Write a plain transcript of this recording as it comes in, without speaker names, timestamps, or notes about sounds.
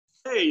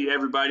Hey,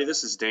 everybody,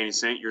 this is Danny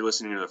Saint. You're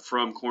listening to the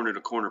From Corner to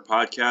Corner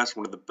podcast,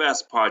 one of the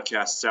best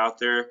podcasts out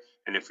there.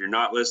 And if you're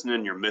not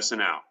listening, you're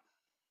missing out.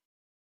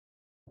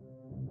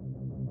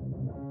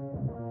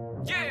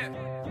 Yeah.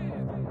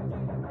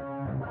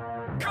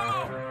 Come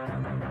on.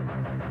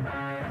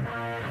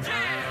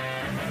 Yeah.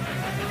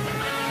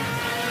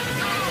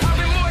 I've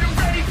been more than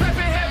ready,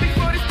 prepping heavy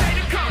for this day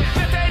to come.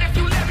 Bet that if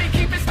you let me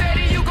keep it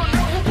steady, you gon' know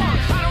who won.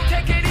 I don't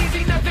take it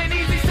easy, nothing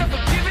easy, except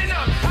for giving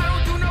up. I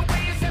don't do no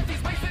way except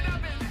these wasting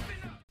up and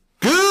lifting up.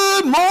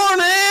 Good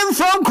morning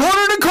from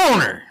corner to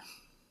corner.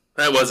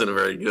 That wasn't a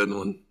very good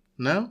one.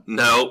 No?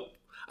 No.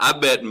 I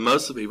bet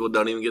most of the people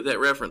don't even get that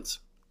reference.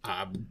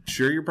 I'm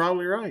sure you're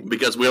probably right.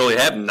 Because we only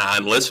have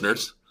 9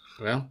 listeners.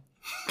 Well,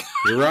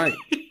 you're right.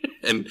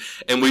 And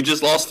we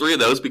just lost 3 of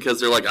those because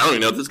they're like, I don't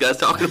even know what this guy's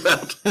talking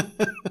about.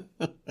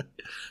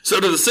 So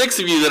to the 6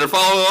 of you that are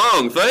following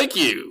along, thank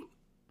you.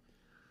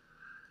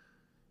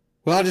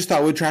 Well, I just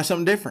thought we'd try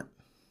something different.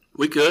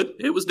 We could.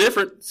 It was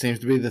different. Seems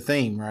to be the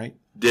theme, right?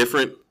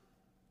 Different.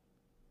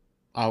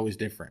 Always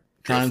different.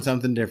 Trying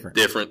something different.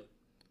 Different.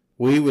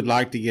 We would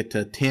like to get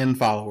to 10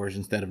 followers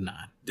instead of 9.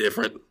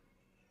 Different.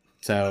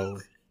 So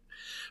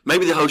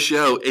Maybe the whole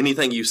show,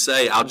 anything you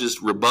say, I'll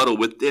just rebuttal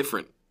with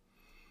different.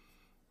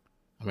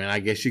 I mean, I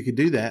guess you could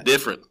do that.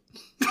 Different.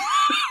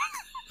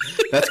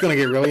 That's going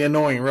to get really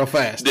annoying real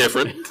fast.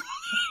 Different.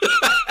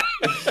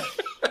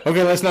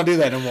 Okay, let's not do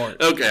that no more.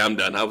 Okay, I'm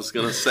done. I was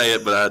going to say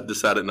it, but I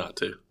decided not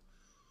to.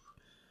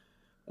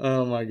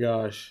 Oh, my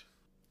gosh.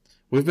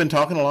 We've been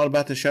talking a lot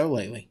about the show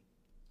lately.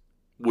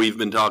 We've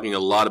been talking a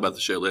lot about the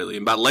show lately.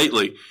 And by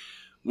lately,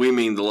 we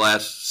mean the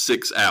last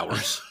 6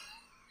 hours.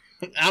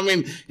 I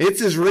mean,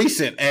 it's as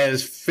recent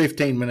as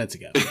 15 minutes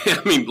ago.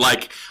 I mean,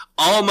 like,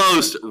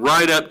 almost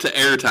right up to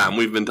airtime,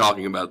 we've been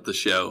talking about the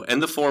show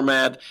and the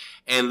format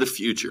and the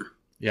future.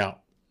 Yeah.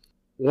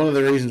 One of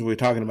the reasons we're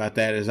talking about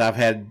that is I've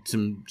had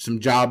some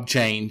job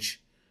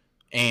change,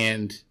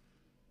 and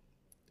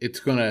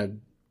it's going to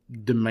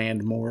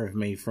demand more of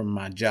me from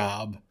my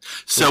job.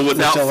 So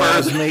without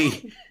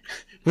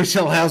which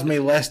allows me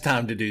less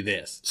time to do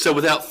this. So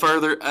without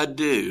further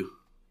ado,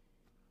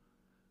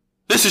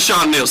 this is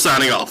Sean Neal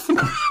signing off.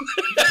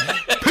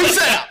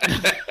 Peace out.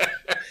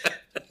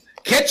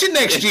 Catch you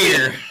next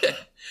year.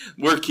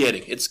 We're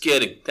kidding. It's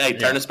kidding. Hey,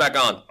 turn us back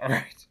on. All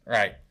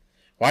right.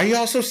 Why are you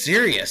all so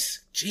serious?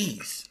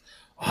 Jeez.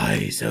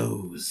 Why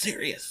so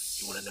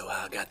serious? You want to know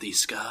how I got these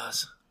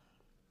scars?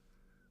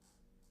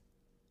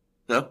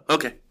 No?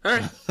 Okay. All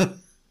right.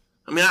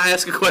 I mean, I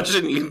asked a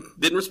question. You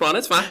didn't respond.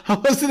 That's fine. I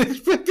wasn't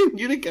expecting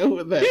you to go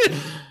with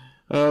that.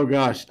 Oh,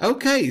 gosh.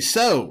 Okay,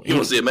 so. You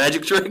want to see a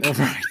magic trick? All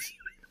right.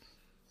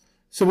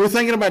 So we're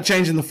thinking about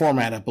changing the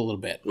format up a little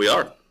bit. We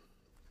are.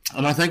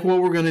 And I think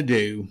what we're going to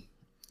do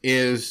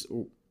is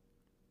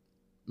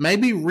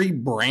maybe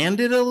rebrand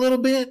it a little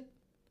bit.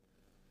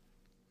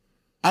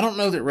 I don't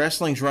know that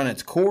wrestling's run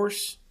its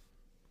course,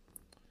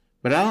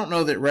 but I don't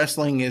know that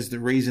wrestling is the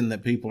reason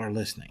that people are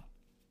listening.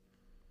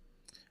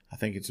 I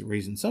think it's the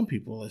reason some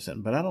people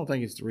listen, but I don't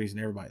think it's the reason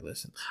everybody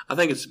listens. I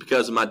think it's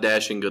because of my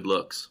dashing good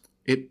looks.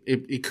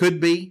 It could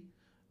be,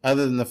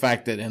 other than the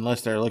fact that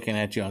unless they're looking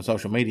at you on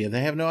social media, they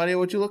have no idea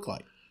what you look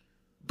like.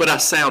 But I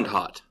sound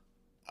hot.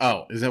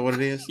 Oh, is that what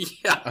it is?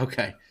 Yeah.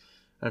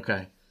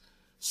 Okay.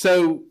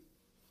 So,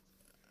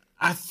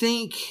 I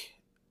think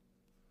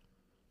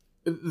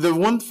the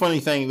one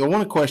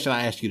question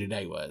I asked you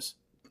today was...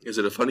 Is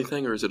it a funny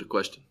thing or is it a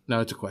question? No,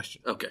 it's a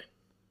question. Okay.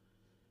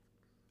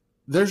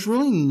 There's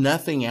really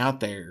nothing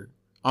out there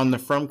on the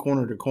From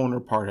Corner to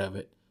Corner part of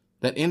it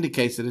that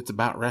indicates that it's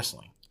about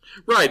wrestling.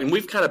 Right, and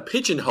we've kind of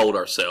pigeonholed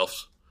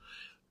ourselves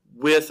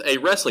with a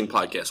wrestling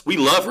podcast. We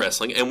love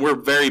wrestling, and we're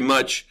very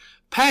much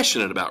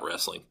passionate about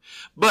wrestling.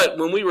 But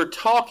when we were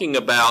talking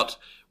about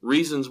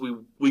reasons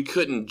we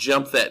couldn't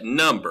jump that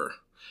number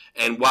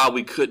and why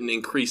we couldn't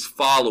increase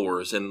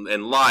followers and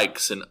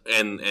likes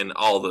and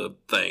all the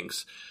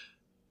things,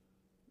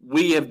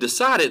 we have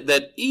decided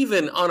that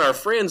even on our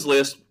friends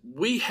list,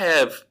 we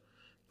have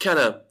kind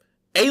of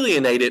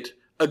alienated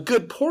a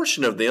good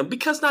portion of them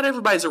because not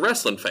everybody's a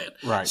wrestling fan.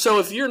 Right. So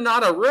if you're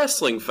not a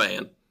wrestling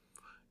fan,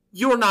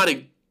 you're not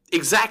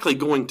exactly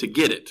going to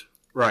get it.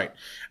 Right.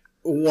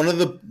 One of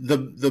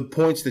the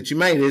points that you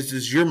made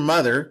is your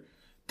mother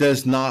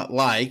does not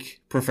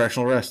like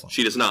professional wrestling.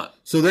 She does not.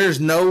 So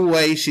there's no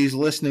way she's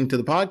listening to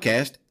the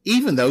podcast,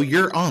 even though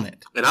you're on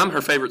it. And I'm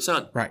her favorite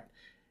son. Right.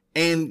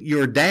 And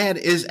your dad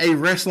is a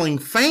wrestling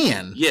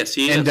fan. Yes,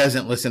 he is. And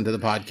doesn't listen to the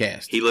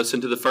podcast. He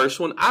listened to the first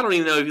one. I don't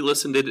even know if he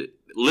listened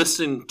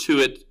to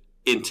it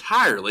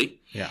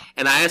entirely. Yeah.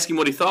 And I asked him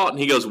what he thought, and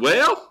he goes,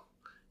 well,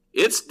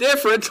 it's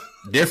different.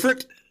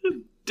 Different?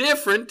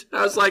 Different.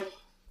 I was like,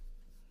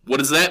 what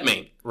does that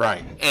mean?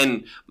 Right.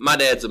 And my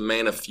dad's a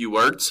man of few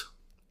words.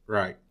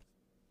 Right.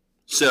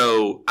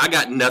 So I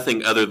got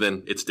nothing other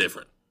than it's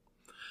different.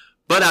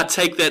 But I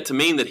take that to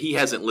mean that he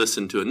hasn't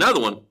listened to another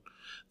one.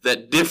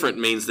 That different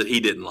means that he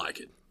didn't like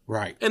it.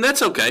 Right. And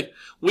that's okay.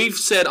 We've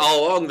said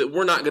all along that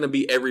we're not going to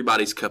be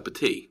everybody's cup of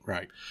tea.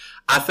 Right.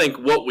 I think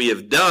what we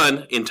have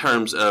done in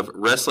terms of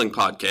wrestling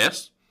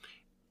podcasts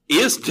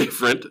is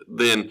different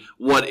than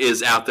what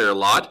is out there a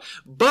lot.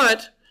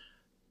 But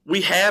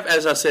we have,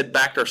 as I said,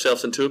 backed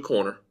ourselves into a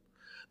corner.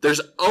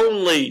 There's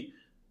only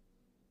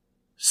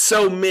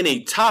so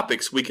many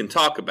topics we can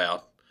talk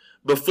about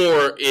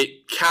before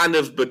it kind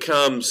of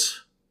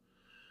becomes,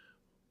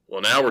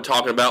 well, now we're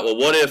talking about, well,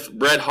 what if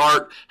Bret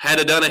Hart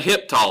had done a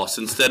hip toss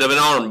instead of an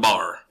arm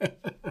bar?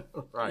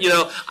 Right. You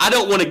know, I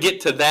don't want to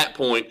get to that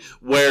point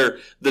where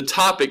the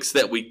topics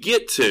that we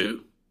get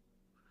to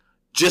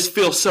just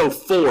feel so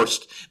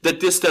forced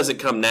that this doesn't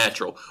come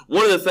natural.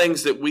 One of the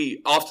things that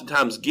we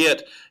oftentimes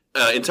get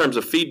in terms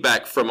of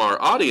feedback from our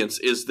audience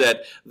is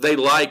that they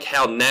like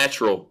how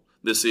natural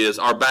this is,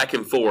 our back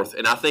and forth.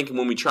 And I think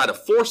when we try to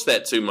force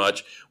that too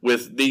much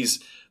with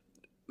these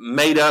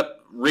made up,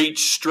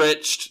 reach,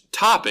 stretched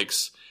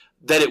topics,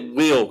 that it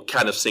will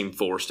kind of seem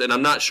forced. And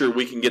I'm not sure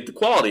we can get the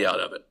quality out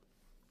of it.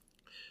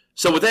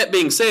 So with that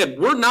being said,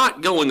 we're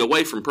not going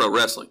away from pro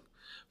wrestling.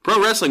 Pro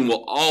wrestling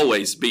will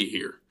always be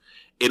here.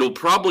 It'll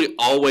probably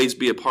always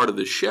be a part of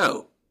the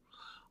show.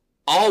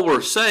 All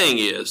we're saying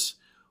is,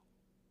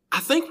 I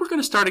think we're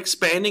going to start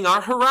expanding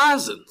our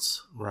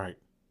horizons. Right.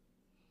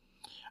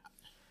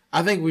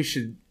 I think we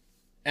should,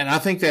 and I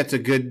think that's a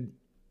good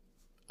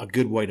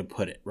way to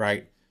put it,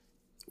 right?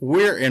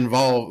 We're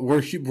involved,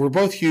 we're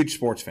both huge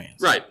sports fans.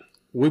 Right.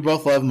 We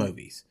both love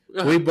movies.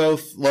 Uh-huh. We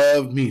both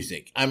love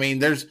music. I mean,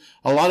 there's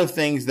a lot of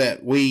things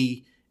that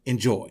we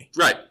enjoy.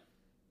 Right.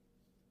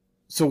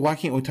 So why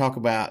can't we talk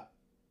about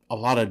a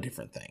lot of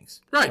different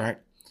things? Right.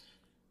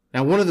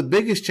 Now, one of the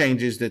biggest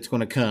changes that's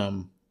going to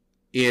come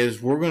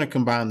is we're going to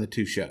combine the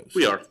two shows.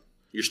 We are.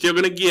 You're still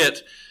going to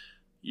get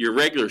your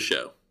regular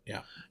show.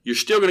 Yeah. You're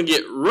still going to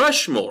get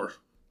Rushmore,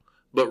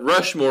 but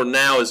Rushmore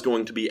now is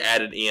going to be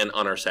added in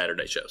on our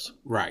Saturday shows.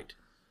 Right.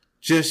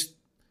 Just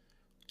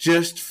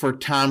for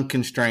time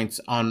constraints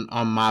on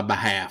my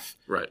behalf.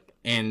 Right.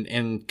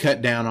 And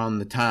cut down on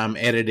the time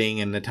editing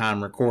and the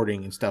time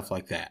recording and stuff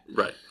like that.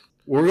 Right.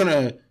 We're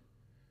gonna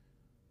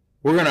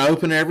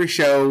open every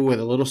show with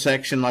a little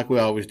section like we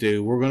always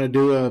do. We're gonna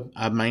do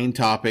a main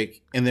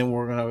topic, and then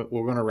we're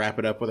gonna wrap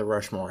it up with a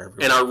Rushmore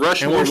every And our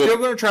Rushmore, and we're still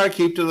gonna try to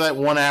keep to that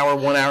 1 hour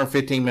and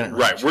 15 minute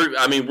range.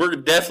 Right. We're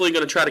definitely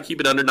going to try to keep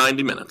it under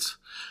 90 minutes.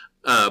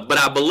 But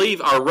I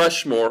believe our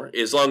Rushmore,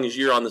 as long as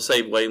you're on the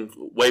same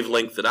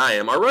wavelength that I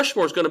am, our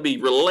Rushmore is going to be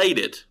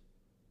related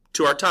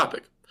to our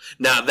topic.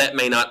 Now, that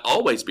may not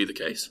always be the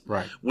case.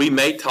 Right. We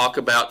may talk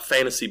about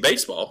fantasy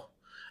baseball,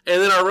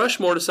 and then our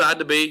Rushmore decide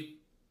to be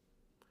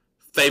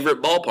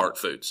favorite ballpark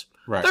foods.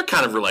 Right. They're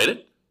kind of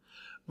related.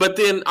 But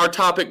then our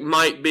topic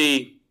might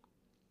be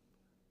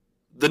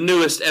the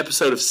newest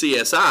episode of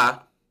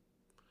CSI.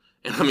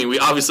 And I mean, we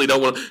obviously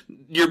don't want to.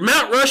 Your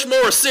Mount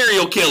Rushmore of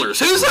serial killers.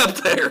 Who's up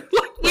there?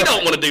 We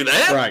don't want to do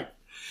that. Right.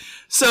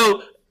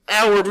 So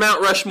our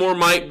Mount Rushmore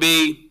might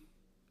be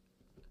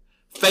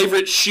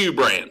favorite shoe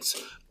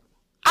brands.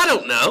 I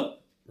don't know.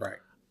 Right.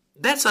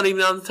 That's not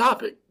even on the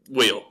topic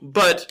wheel.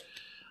 But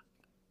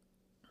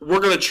we're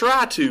going to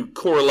try to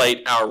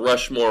correlate our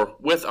Rushmore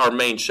with our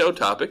main show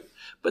topic,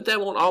 but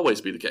that won't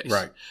always be the case.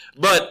 Right.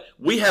 But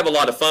we have a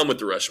lot of fun with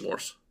the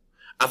Rushmores.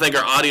 I think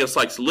our audience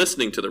likes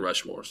listening to the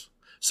Rushmores.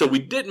 So we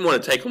didn't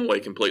want to take them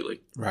away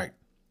completely. Right.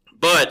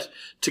 But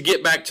to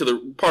get back to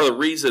the part of the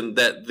reason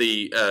that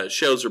the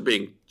shows are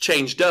being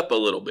changed up a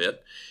little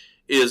bit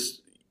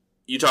is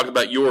you talk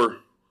about your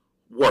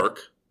work.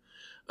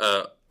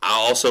 I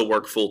also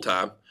work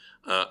full-time.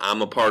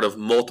 I'm a part of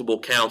multiple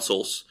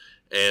councils,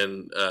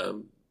 and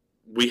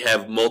we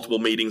have multiple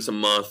meetings a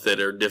month that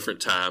are different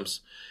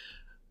times.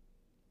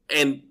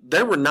 And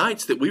there were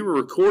nights that we were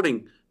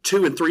recording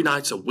 2 and 3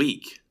 nights a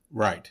week.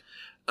 Right.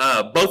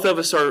 Both of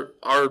us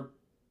are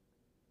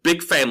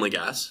big family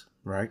guys.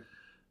 Right.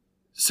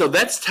 So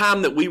that's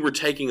time that we were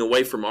taking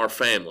away from our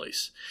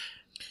families.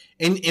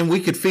 And we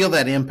could feel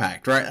that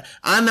impact, right?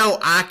 I know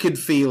I could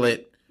feel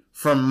it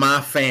from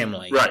my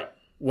family. Right.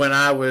 When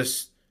I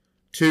was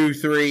 2,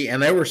 3,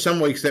 and there were some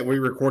weeks that we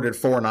recorded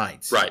 4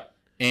 nights. Right.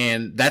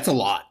 And that's a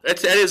lot.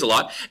 That is a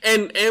lot.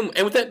 And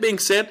with that being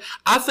said,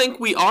 I think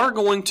we are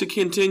going to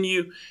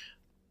continue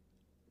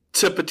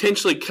to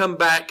potentially come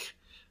back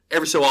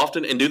every so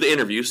often and do the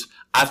interviews.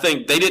 I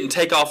think they didn't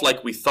take off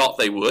like we thought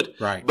they would.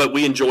 Right. But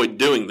we enjoyed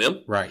doing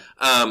them. Right.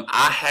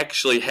 I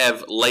actually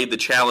have laid the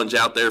challenge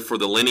out there for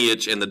the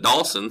Lineage and the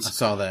Dawsons. I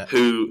saw that.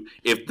 Who,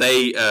 if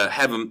they they're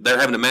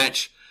having a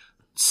match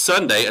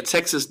Sunday, a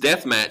Texas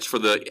death match for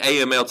the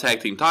AML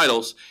tag team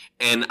titles,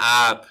 and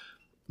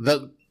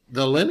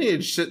the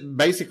Lineage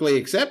basically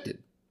accepted,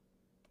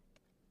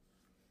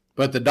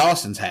 but the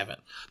Dawsons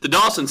haven't. The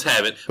Dawsons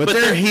haven't, but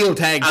they're heel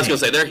tag team. I was going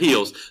to say they're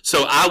heels,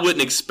 so I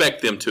wouldn't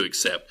expect them to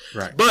accept.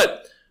 Right.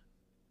 But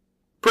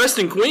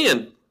Preston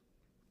Quinn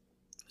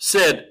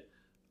said,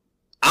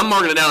 "I'm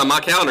marking it down on my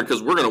calendar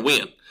because we're going to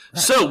win."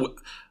 Right. So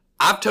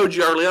I've told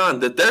you early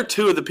on that they're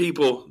 2 of the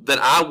people that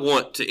I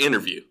want to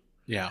interview.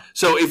 Yeah.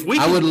 So if we,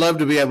 I would love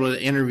to be able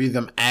to interview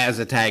them as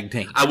a tag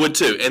team. I would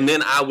too, and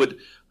then I would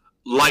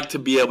like to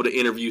be able to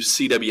interview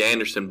C.W.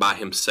 Anderson by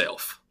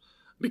himself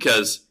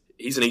because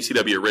he's an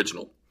ECW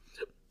original.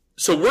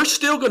 So we're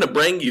still going to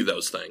bring you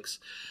those things.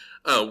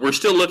 We're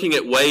still looking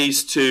at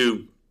ways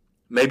to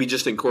maybe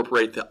just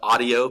incorporate the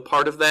audio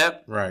part of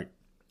that. Right.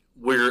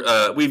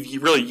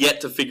 We've really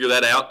yet to figure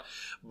that out,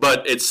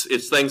 but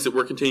it's things that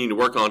we're continuing to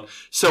work on.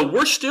 So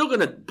we're still going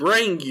to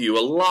bring you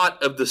a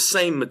lot of the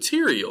same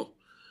material.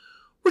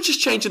 We're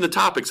just changing the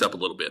topics up a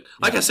little bit.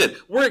 Like I said,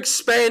 we're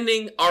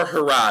expanding our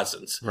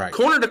horizons. Right.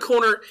 Corner to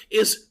Corner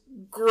is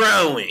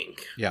growing.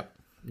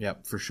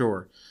 Yep, for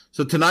sure.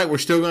 So tonight we're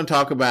still going to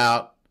talk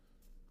about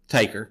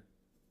Taker.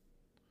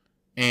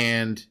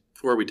 And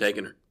Where are we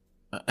taking her?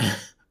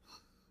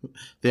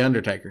 The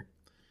Undertaker.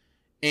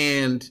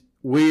 And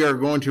we are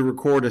going to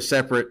record a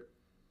separate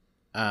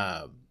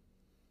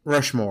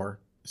Rushmore.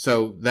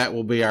 So that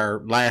will be our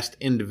last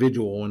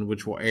individual one,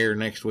 which will air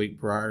next week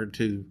prior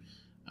to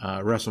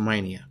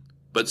WrestleMania.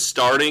 But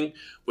starting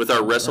with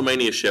our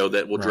WrestleMania show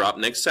that will drop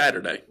next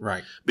Saturday.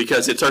 Right.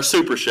 Because it's our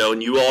super show,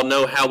 and you all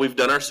know how we've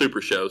done our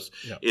super shows,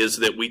 is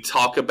that we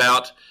talk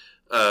about,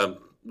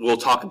 we'll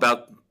talk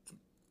about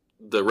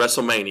the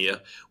WrestleMania.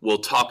 We'll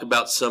talk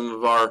about some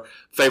of our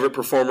favorite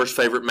performers,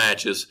 favorite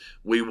matches.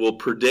 We will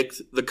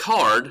predict the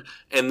card,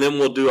 and then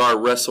we'll do our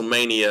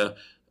WrestleMania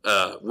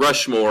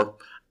Rushmore.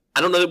 I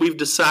don't know that we've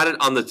decided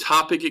on the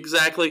topic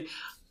exactly.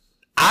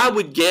 I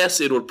would guess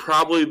it would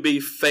probably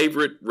be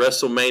favorite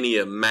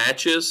WrestleMania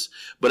matches,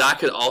 but I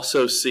could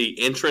also see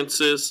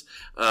entrances.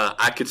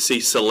 I could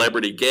see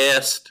celebrity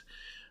guest.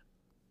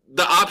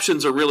 The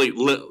options are really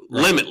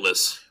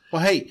limitless.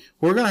 Well, hey,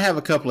 we're going to have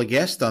a couple of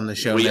guests on the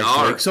show We next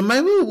are. week, so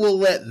maybe we'll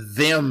let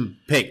them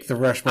pick the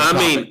Rushmore I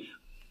topic. mean,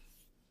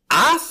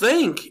 I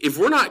think if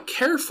we're not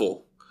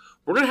careful,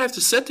 we're going to have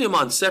to set them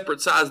on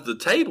separate sides of the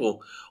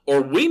table,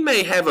 or we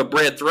may have a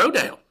bread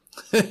throwdown.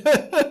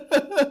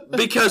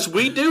 Because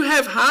we do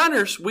have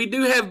Heiners, we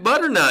do have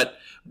Butternut.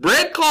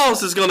 Bread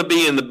Claus is going to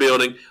be in the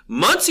building.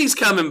 Muncie's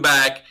coming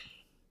back.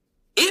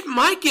 It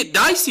might get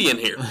dicey in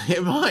here.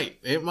 It might.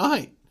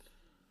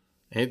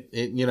 It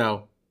you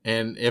know,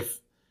 and if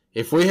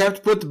we have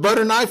to put the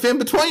butter knife in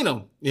between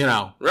them, you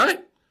know. Right?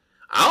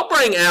 I'll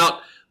bring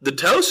out the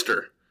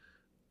toaster,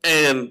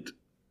 and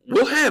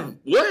we'll have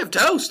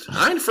toast.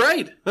 I ain't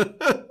afraid.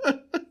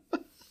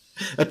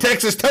 A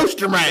Texas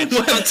toaster match.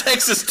 We'll have a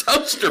Texas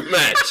toaster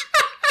match.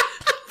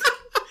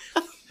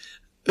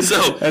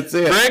 So That's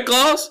it. Bread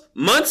Claus,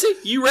 Muncie,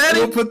 you ready?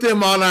 We'll put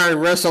them on our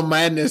Wrestle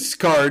Madness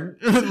card.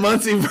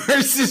 Muncie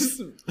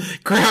versus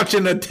Crouch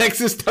in a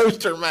Texas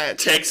toaster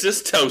match.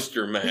 Texas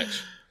toaster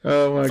match.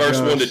 Oh my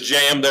First gosh. one to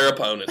jam their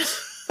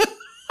opponents.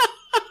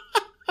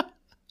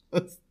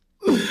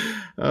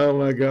 Oh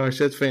my gosh,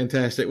 that's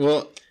fantastic.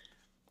 Well,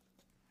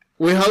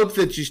 we hope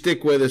that you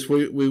stick with us.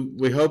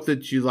 We hope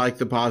that you like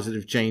the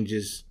positive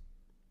changes,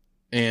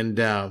 and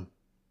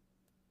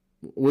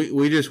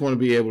we just want to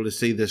be able to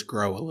see this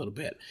grow a little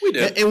bit. We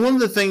do. And one of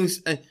the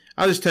things,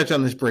 I'll just touch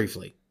on this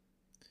briefly.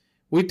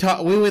 We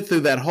went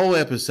through that whole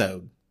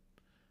episode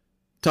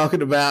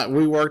talking about,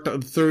 we worked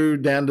through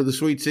down to the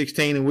Sweet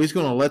 16, and we was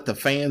going to let the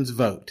fans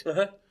vote.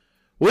 Uh-huh.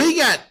 We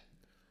got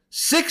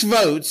 6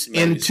 votes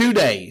in 2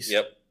 days.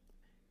 Yep.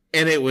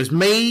 And it was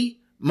me,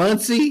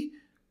 Muncie,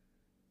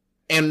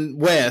 and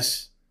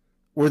Wes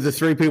were the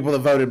 3 people that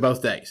voted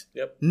both days.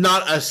 Yep.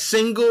 Not a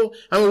single.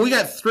 I mean, we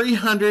got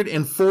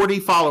 340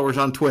 followers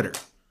on Twitter.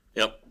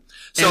 Yep.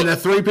 So And the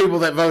 3 people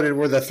that voted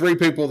were the 3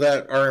 people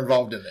that are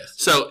involved in this.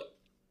 So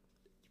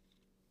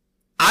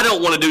I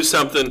don't want to do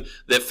something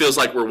that feels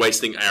like we're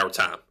wasting our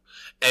time.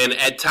 And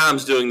at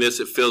times doing this,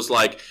 it feels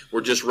like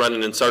we're just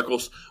running in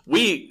circles.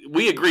 We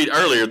agreed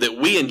earlier that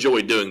we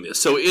enjoy doing this.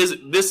 So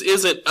this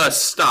isn't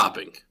us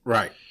stopping.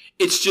 Right.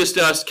 It's just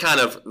us kind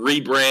of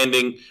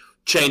rebranding,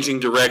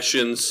 changing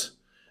directions,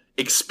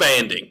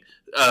 expanding.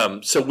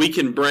 So we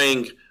can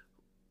bring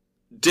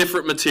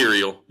different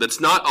material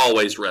that's not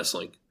always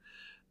wrestling.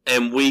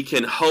 And we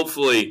can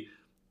hopefully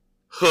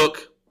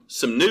hook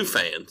some new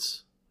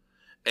fans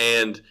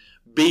and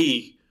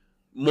be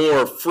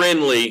more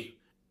friendly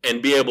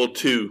and be able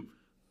to,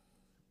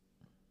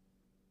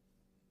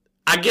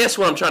 I guess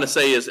what I'm trying to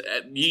say is,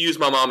 you use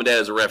my mom and dad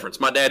as a reference.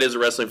 My dad is a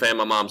wrestling fan,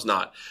 my mom's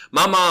not.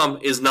 My mom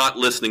is not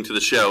listening to the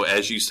show,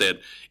 as you said,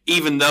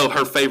 even though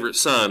her favorite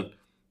son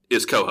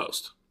is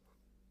co-host.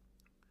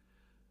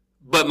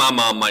 But my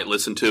mom might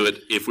listen to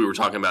it if we were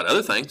talking about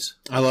other things.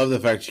 I love the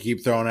fact you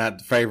keep throwing out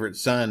the favorite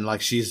son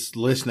like she's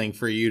listening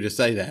for you to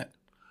say that.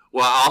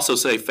 Well, I also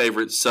say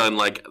favorite son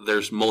like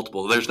there's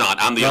multiple. There's not.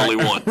 I'm the only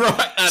one.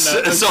 Right. I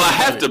know. So I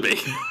have to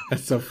be.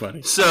 That's so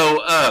funny.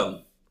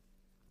 So,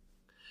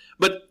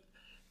 but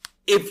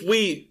if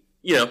we,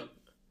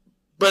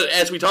 but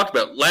as we talked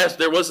about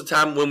there was a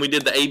time when we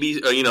did the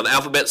the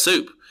alphabet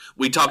soup.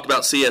 We talked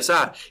about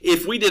CSI.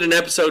 If we did an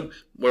episode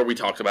where we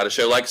talked about a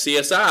show like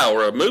CSI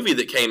or a movie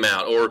that came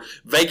out or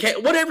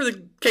whatever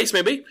the case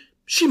may be,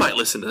 she might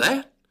listen to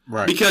that.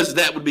 Right. Because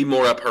that would be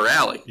more up her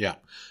alley. Yeah.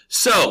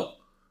 So,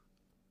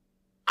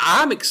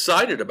 I'm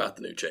excited about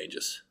the new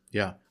changes.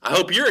 Yeah. I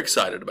hope you're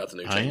excited about the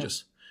new I am.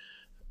 changes.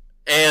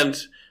 And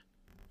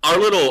our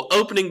little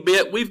opening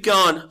bit, we've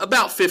gone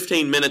about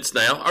 15 minutes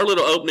now. Our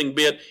little opening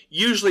bit,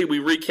 usually we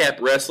recap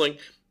wrestling.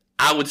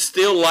 I would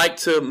still like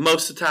to,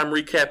 most of the time,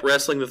 recap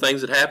wrestling, the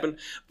things that happened.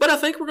 But I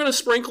think we're going to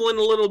sprinkle in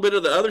a little bit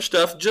of the other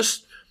stuff.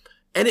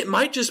 And it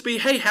might just be,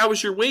 hey, how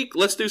was your week?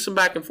 Let's do some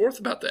back and forth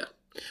about that.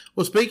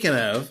 Well, speaking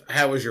of,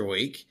 how was your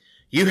week?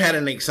 You had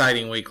an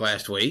exciting week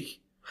last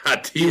week. I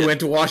did. You went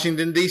to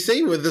Washington,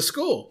 D.C. with the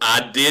school.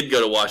 I did go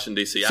to Washington,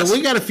 D.C. So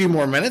we got a few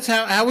more minutes.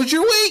 How was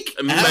your week?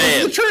 Man.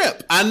 How was the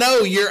trip? I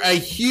know you're a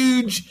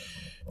huge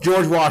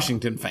George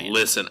Washington fan.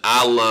 Listen,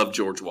 I love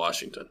George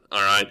Washington,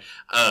 all right?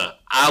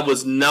 I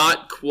was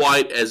not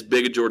quite as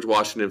big a George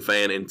Washington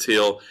fan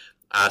until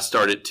I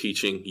started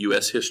teaching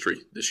U.S.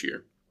 history this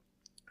year.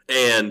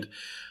 And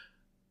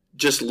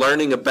just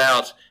learning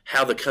about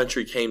how the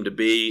country came to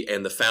be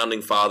and the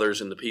founding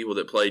fathers and the people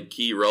that played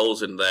key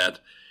roles in that.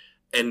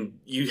 And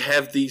you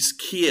have these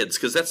kids,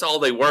 because that's all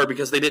they were,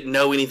 because they didn't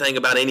know anything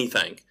about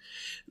anything,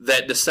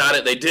 that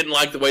decided they didn't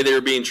like the way they were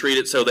being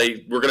treated, so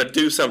they were going to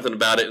do something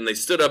about it. And they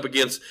stood up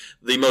against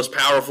the most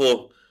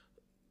powerful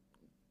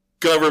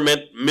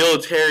government,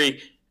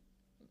 military,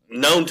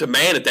 known to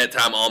man at that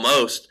time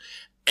almost,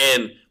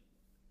 and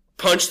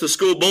punched the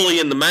school bully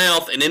in the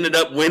mouth and ended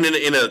up winning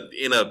in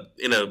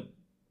a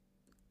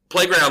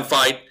playground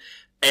fight.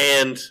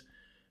 And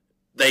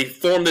they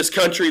formed this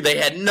country. They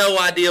had no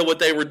idea what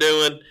they were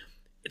doing.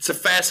 It's a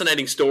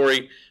fascinating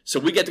story. So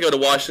we get to go to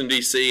Washington,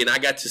 D.C., and I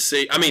got to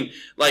see,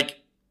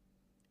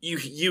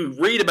 you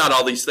read about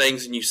all these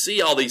things and you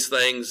see all these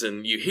things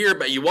and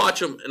you watch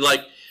them,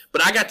 and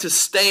but I got to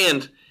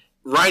stand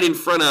right in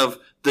front of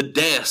the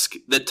desk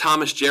that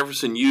Thomas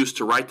Jefferson used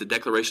to write the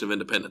Declaration of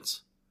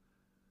Independence.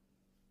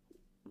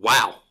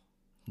 Wow.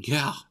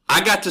 Yeah.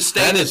 I got to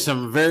stand. That is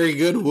some very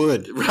good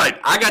wood. Right.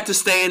 I got to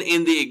stand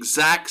in the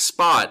exact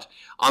spot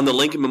on the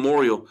Lincoln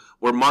Memorial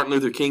where Martin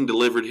Luther King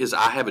delivered his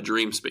I Have a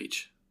Dream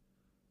speech.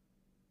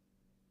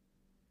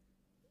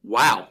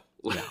 Wow.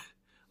 Yeah.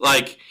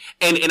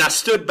 And I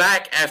stood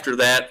back after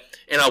that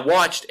and I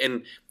watched,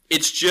 and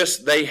it's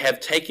just they have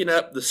taken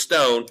up the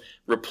stone,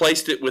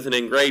 replaced it with an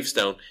engraved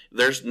stone.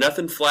 There's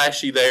nothing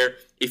flashy there.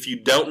 If you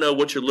don't know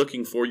what you're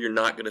looking for, you're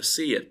not going to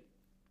see it.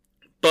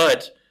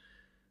 But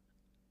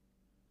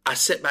I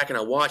sat back and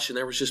I watched, and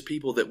there was just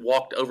people that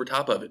walked over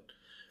top of it.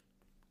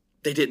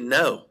 They didn't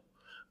know.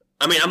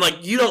 I'm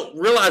like, you don't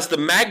realize the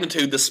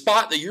magnitude, the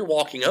spot that you're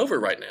walking over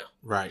right now.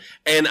 Right.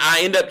 And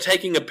I end up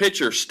taking a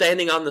picture,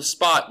 standing on the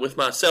spot with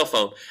my cell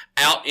phone,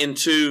 out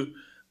into,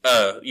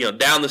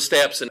 down the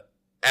steps and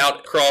out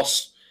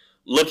across,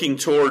 looking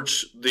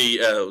towards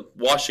the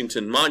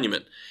Washington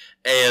Monument.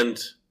 And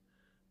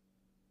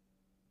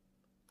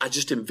I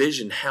just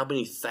envisioned how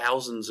many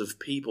thousands of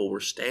people were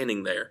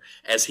standing there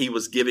as he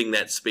was giving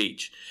that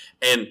speech.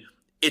 And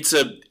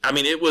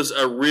it was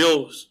a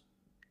real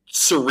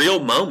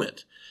surreal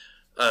moment.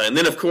 And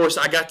then, of course,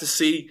 I got to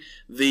see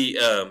the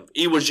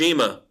Iwo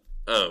Jima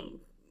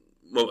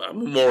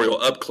memorial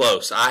up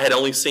close. I had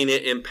only seen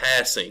it in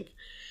passing.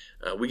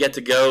 We got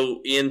to go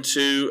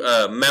into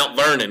Mount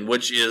Vernon,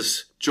 which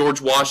is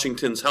George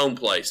Washington's home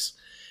place.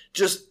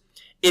 Just,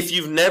 if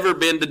you've never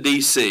been to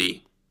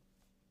D.C.,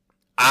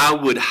 I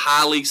would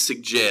highly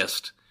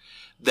suggest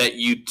that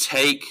you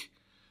take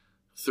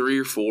 3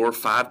 or 4 or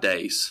 5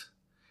 days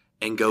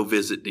and go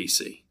visit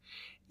D.C.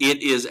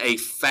 It is a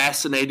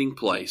fascinating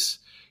place.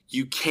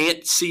 You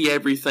can't see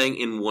everything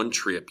in one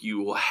trip. You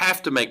will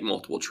have to make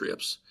multiple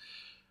trips.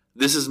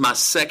 This is my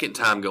second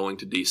time going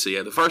to D.C.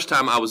 The first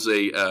time I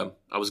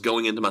was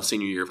going into my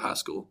senior year of high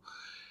school,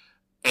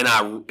 and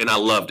I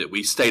loved it.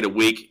 We stayed a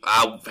week.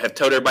 I have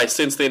told everybody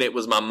since then it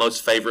was my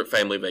most favorite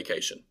family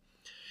vacation.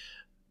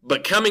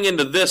 But coming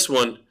into this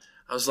one,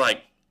 I was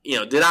like,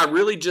 did I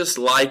really just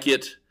like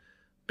it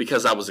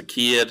because I was a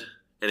kid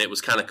and it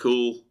was kind of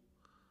cool?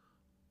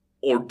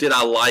 Or did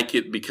I like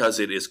it because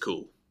it is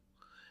cool?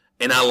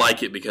 And I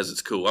like it because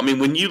it's cool.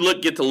 When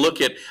you get to look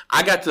at,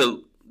 I got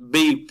to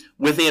be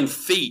within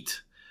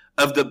feet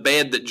of the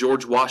bed that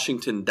George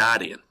Washington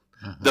died in.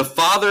 Uh-huh. The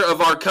father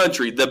of our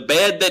country, the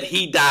bed that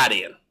he died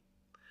in.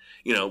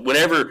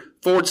 Whenever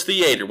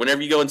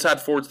you go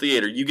inside Ford's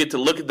Theater, you get to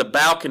look at the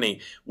balcony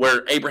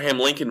where Abraham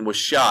Lincoln was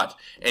shot,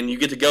 and you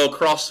get to go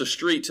across the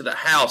street to the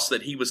house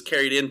that he was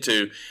carried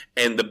into,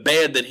 and the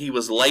bed that he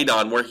was laid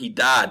on where he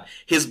died.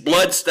 His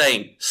blood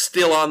stain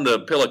still on the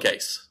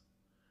pillowcase.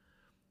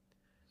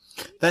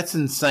 That's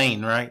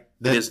insane, right?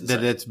 It is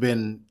insane. That it's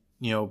been,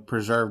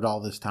 preserved all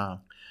this time.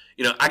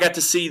 I got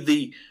to see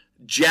the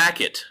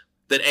jacket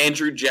that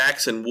Andrew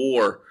Jackson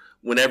wore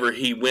whenever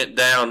he went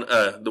down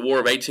the War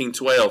of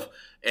 1812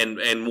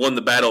 and won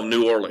the Battle of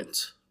New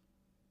Orleans.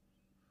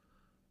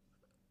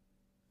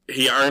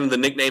 He earned the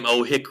nickname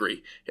Old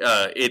Hickory.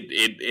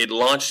 It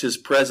launched his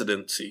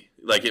presidency.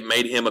 It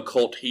made him a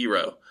cult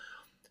hero.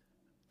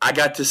 I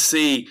got to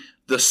see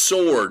the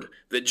sword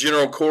that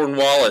General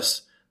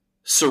Cornwallis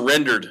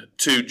surrendered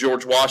to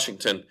George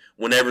Washington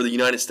whenever the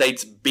United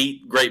States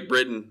beat Great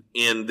Britain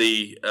in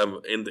the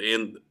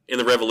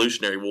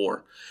Revolutionary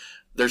War.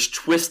 There's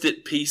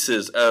twisted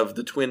pieces of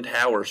the Twin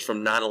Towers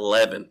from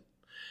 9/11.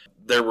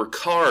 There were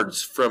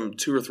cards from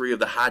 2 or 3 of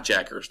the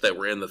hijackers that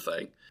were in the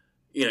thing.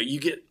 You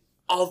get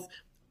all.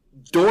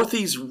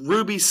 Dorothy's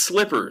ruby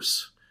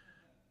slippers,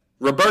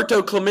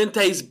 Roberto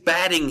Clemente's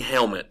batting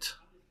helmet.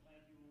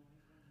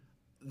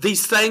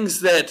 These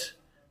things that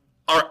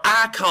are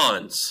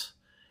icons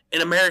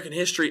in American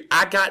history,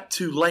 I got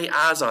to lay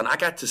eyes on. I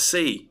got to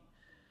see.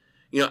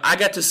 I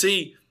got to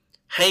see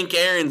Hank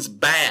Aaron's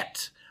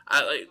bat.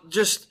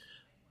 Just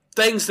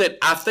things that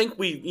I think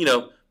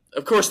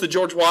of course, the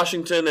George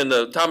Washington and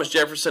the Thomas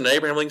Jefferson and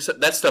Abraham Lincoln,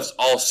 that stuff's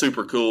all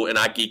super cool, and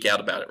I geek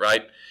out about it,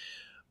 right?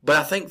 But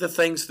I think the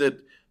things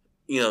that,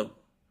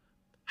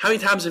 how many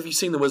times have you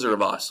seen The Wizard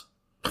of Oz?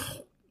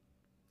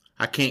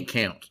 I can't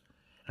count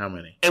how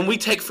many. And we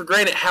take for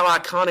granted how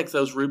iconic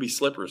those ruby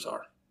slippers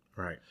are.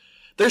 Right.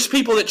 There's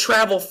people that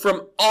travel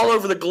from all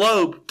over the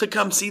globe to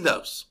come see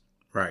those.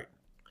 Right.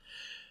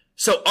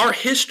 So our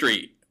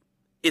history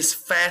is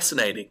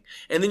fascinating.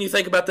 And then you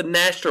think about the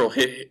Natural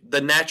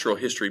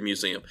History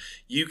Museum.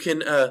 You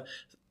can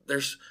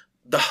there's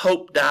the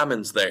Hope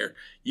Diamonds there.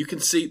 You can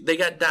see they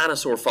got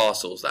dinosaur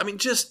fossils. I mean,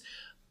 just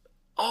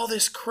all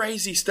this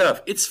crazy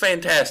stuff. It's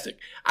fantastic.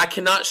 I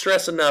cannot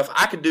stress enough.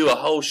 I could do a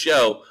whole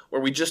show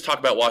where we just talk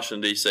about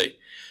Washington, D.C.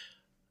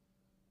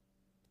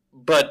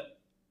 But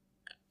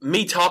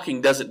me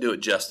talking doesn't do it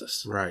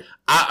justice. Right.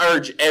 I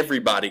urge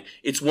everybody,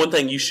 it's one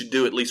thing you should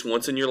do at least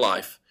once in your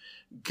life.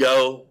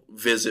 Go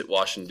visit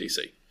Washington,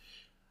 D.C.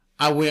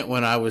 I went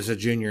when I was a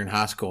junior in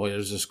high school. It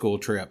was a school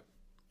trip.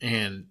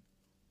 And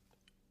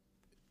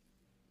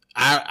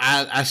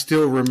I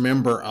still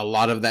remember a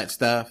lot of that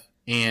stuff.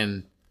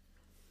 And,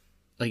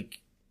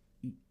 like,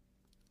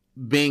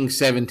 being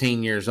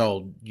 17 years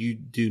old, you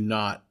do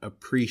not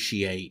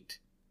appreciate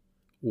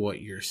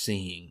what you're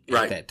seeing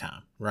at that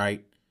time,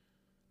 right?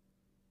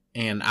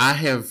 And I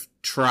have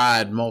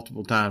tried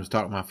multiple times to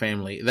talk to my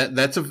family.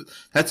 That's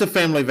a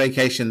family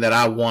vacation that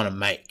I want to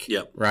make.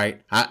 Yep.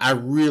 Right. I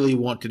really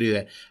want to do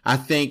that. I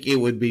think it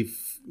would be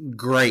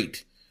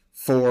great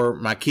for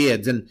my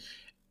kids. And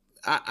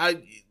I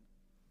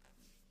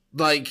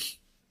like,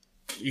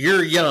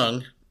 you're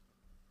young.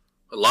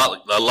 A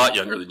lot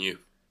younger than you.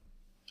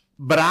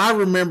 But I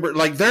remember,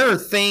 like, there are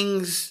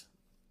things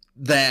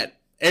that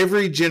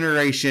every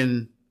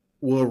generation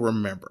will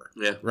remember.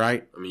 Yeah.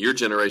 Right? I mean, your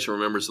generation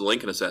remembers the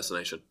Lincoln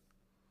assassination.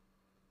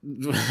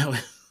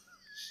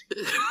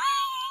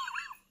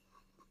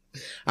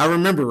 I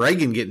remember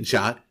Reagan getting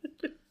shot.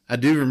 I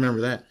do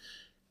remember that.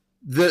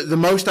 The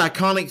most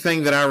iconic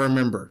thing that I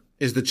remember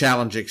is the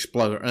Challenger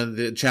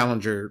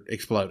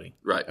exploding.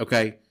 Right.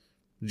 Okay.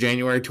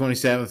 January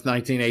 27th,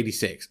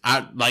 1986.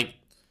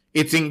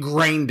 It's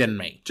ingrained in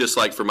me. Just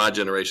like for my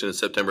generation, it's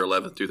September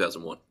 11th,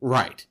 2001.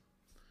 Right.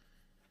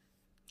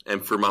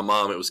 And for my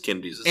mom, it was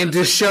Kennedy's assassination. And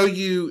to show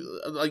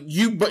you, like,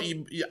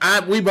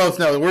 we both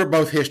know that we're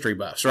both history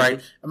buffs, right?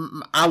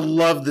 Mm-hmm. I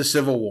love the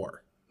Civil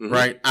War, mm-hmm.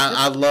 right?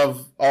 I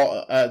love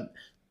all,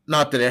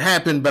 not that it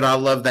happened, but I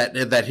love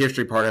that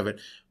history part of it.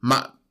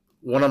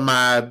 One of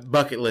my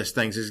bucket list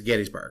things is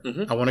Gettysburg.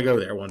 Mm-hmm. I want to go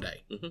there one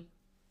day. Mm-hmm.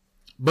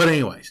 But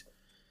anyways,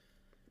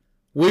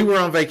 we were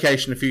on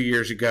vacation a few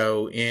years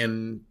ago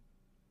in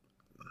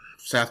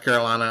South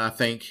Carolina, I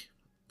think,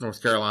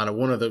 North Carolina.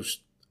 One of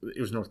those,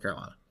 it was North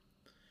Carolina.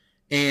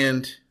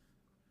 And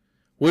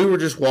we were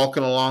just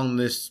walking along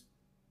this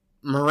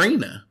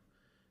marina,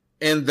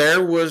 and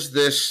there was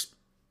this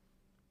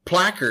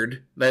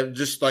placard that was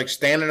just like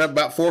standing up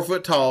about 4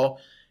 foot tall,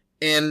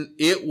 and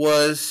it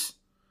was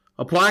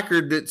a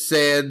placard that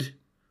said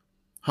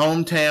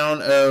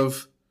hometown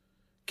of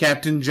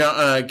Captain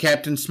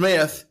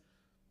Smith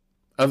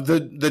of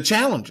the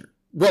Challenger.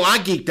 Well, I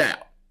geeked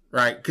out,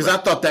 right? Because I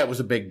thought that was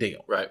a big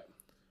deal. Right.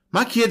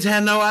 My kids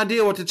had no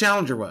idea what the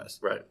Challenger was.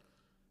 Right.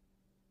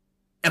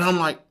 And I'm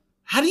like,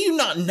 how do you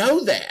not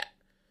know that?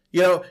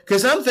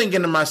 Because I'm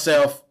thinking to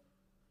myself,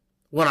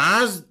 when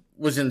I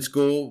was in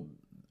school,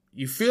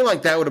 you feel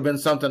like that would have been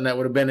something that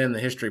would have been in the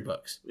history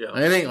books. Yeah.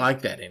 And it ain't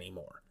like that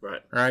anymore.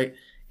 Right. Right.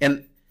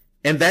 And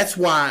that's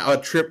why a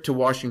trip to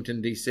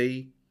Washington,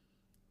 D.C.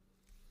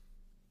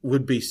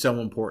 would be so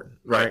important.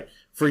 Right.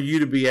 For you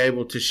to be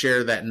able to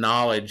share that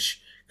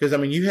knowledge. Because, I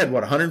mean, you had,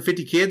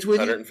 150 kids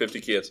with you?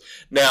 150 kids.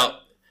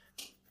 Now,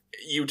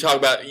 you talk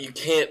about, you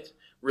can't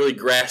really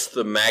grasp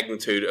the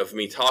magnitude of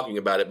me talking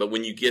about it, but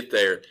when you get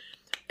there,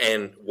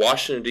 and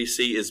Washington,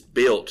 D.C. is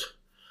built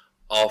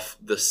off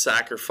the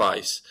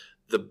sacrifice,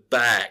 the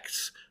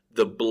backs,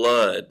 the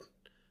blood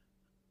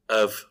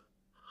of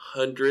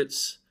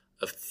hundreds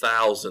of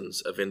thousands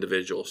of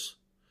individuals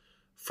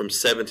from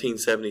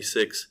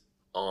 1776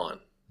 on.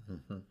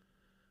 Mm-hmm.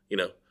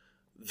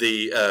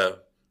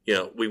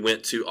 We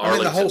went to Arlington. I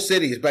mean, the whole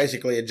city is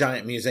basically a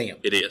giant museum.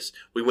 It is.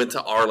 We went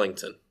to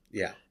Arlington.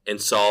 Yeah. And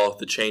saw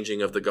the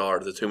changing of the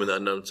guard, the Tomb of the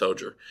Unknown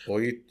Soldier.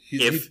 Well,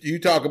 you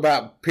talk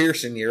about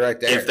piercing you right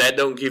there. If that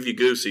don't give you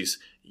goosies,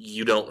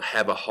 you don't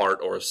have a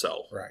heart or a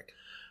soul. Right.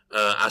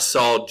 I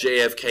saw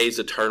JFK's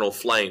eternal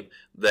flame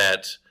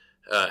that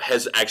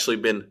has actually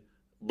been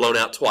blown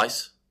out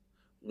twice.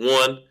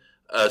 One,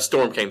 a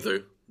storm came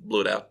through,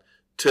 blew it out.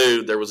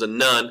 Two, there was a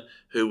nun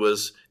who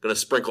was going to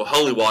sprinkle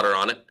holy water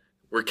on it.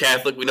 We're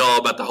Catholic. We know all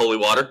about the holy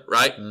water,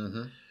 right?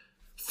 Mm-hmm.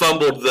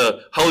 fumbled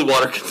the holy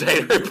water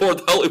container and poured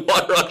the holy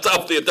water on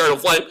top of the eternal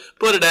flame,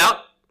 put it out.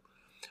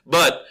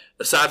 But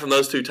aside from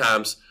those 2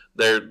 times,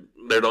 they're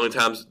the only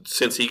times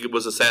since he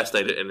was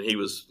assassinated and he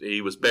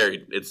was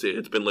buried. It's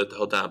been lit the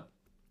whole time.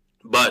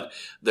 But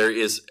there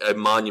is a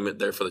monument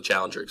there for the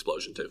Challenger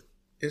explosion too.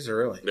 Is there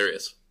really? There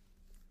is.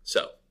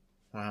 So.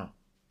 Wow.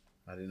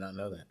 I did not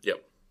know that.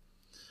 Yep.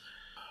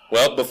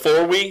 Well,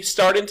 before we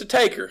start into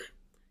Taker,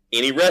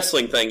 any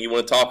wrestling thing you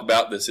want to talk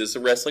about? This is a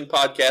wrestling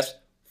podcast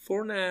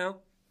for now.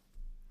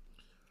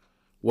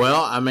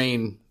 Well, I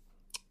mean,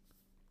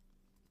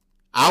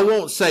 I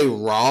won't say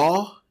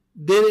Raw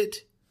did it,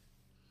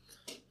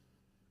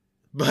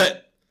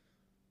 but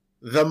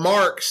the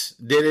Marks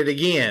did it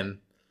again.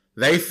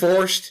 They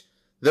forced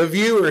the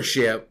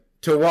viewership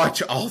to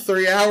watch all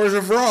 3 hours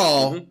of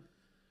Raw,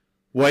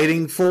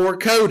 waiting for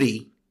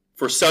Cody.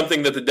 For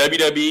something that the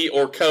WWE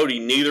or Cody,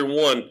 neither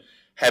one,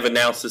 have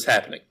announced is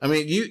happening. I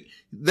mean,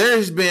 there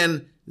has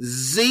been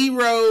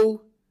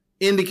zero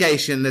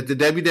indication that the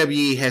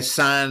WWE has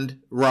signed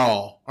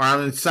Raw,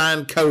 or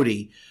signed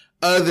Cody,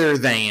 other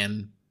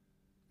than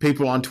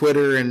people on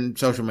Twitter and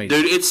social media.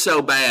 Dude, it's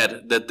so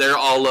bad that they're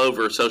all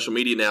over social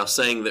media now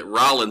saying that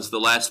Rollins, the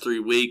last 3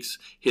 weeks,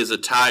 his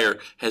attire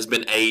has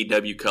been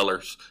AEW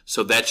colors.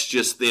 So that's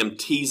just them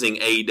teasing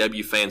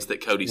AEW fans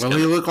that Cody's Well,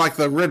 coming. he looked like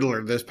the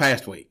Riddler this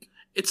past week.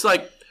 It's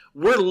like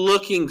we're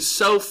looking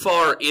so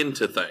far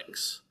into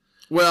things.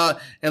 Well,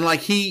 and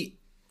like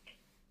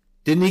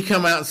didn't he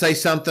come out and say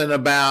something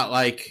about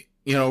like,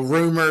 you know,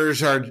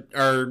 rumors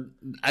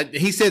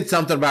he said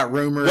something about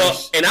rumors.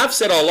 Well, and I've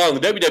said all along,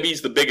 the WWE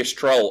is the biggest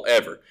troll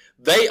ever.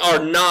 They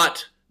are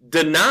not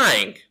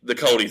denying the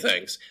Cody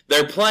things.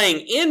 They're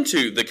playing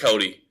into the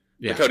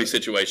Cody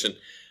situation.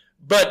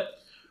 But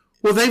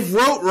well, they've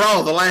wrote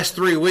Raw the last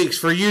 3 weeks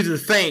for you to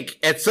think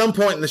at some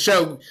point in the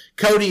show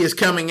Cody is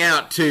coming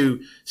out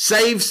to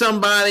save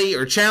somebody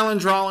or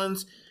challenge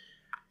Rollins.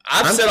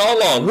 I've said all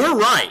along. We're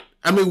right.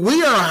 I mean,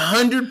 we are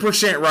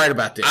 100% right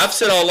about this. I've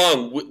said all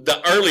along,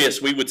 the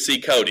earliest we would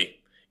see Cody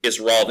is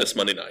Raw this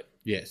Monday night.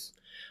 Yes.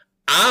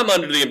 I'm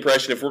under the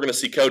impression if we're going to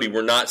see Cody,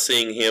 we're not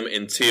seeing him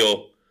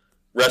until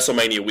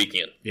WrestleMania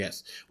weekend.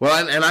 Yes.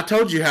 Well, and I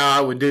told you how I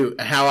would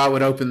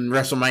open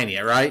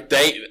WrestleMania, right?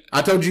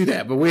 I told you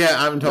that, but I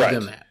haven't told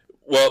them that.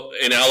 Well,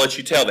 and I'll let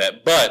you tell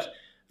that. But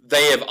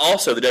they have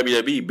also, the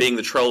WWE, being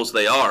the trolls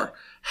they are,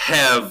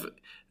 have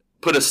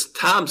put a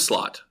time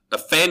slot, a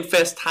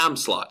FanFest time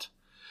slot,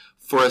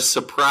 for a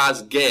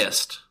surprise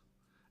guest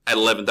at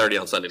 11:30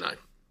 on Sunday night.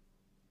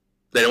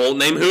 They won't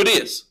name who it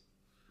is.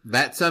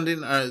 That Sunday,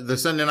 the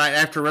Sunday night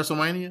after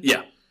WrestleMania?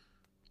 Yeah.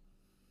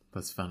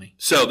 That's funny.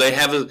 So they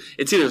have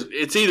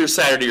it's either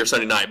Saturday or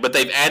Sunday night, but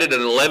they've added an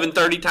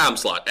 11:30 time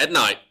slot at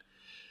night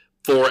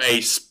for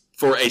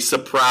a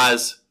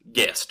surprise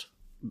guest.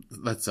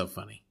 That's so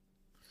funny.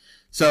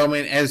 So I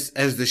mean, as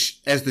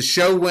the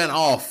show went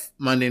off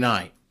Monday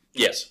night,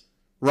 yes,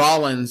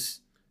 Rollins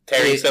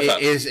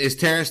is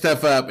tearing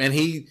stuff up, and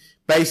he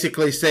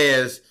basically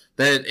says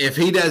that if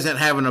he doesn't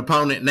have an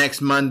opponent next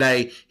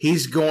Monday,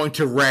 he's going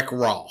to wreck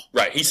Raw.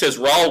 Right. He says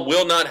Raw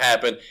will not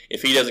happen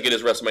if he doesn't get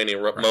his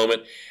WrestleMania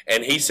moment.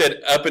 And he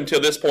said up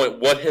until this point,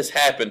 what has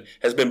happened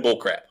has been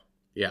bullcrap.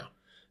 Yeah.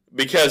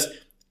 Because,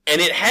 and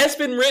it has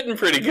been written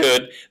pretty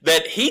good,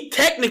 that he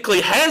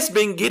technically has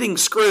been getting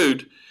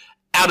screwed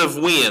out of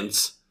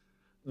wins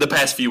the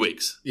past few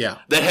weeks. Yeah.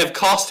 That have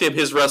cost him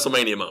his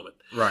WrestleMania moment.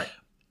 Right.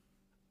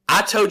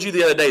 I told you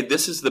the other day,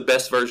 this is the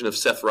best version of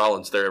Seth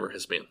Rollins there ever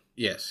has been.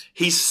 Yes.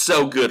 He's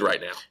so good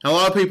right now. A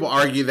lot of people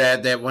argue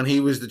that when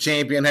he was the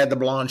champion, had the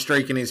blonde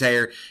streak in his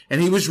hair,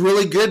 and he was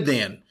really good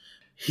then.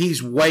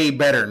 He's way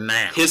better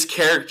now. His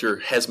character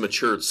has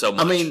matured so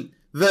much. I mean,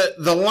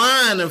 the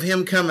line of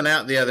him coming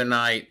out the other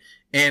night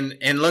and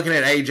looking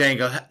at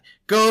AJ and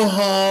go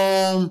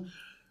home,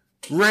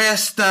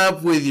 rest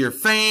up with your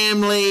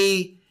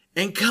family,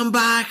 and come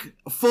back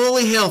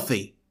fully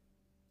healthy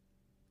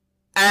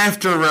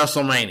after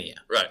WrestleMania.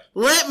 Right.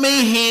 Let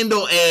me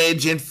handle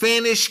Edge and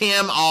finish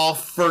him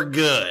off for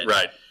good.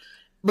 Right.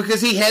 Because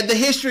he had the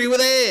history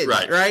with Edge.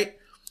 Right.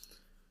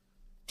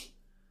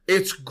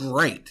 It's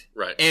great.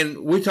 Right. And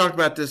we talked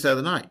about this the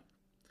other night.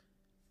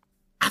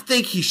 I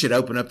think he should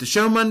open up the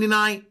show Monday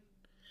night.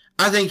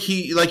 I think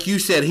he, like you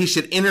said, he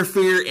should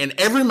interfere in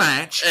every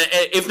match.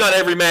 If not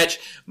every match,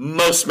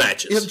 most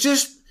matches.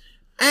 Just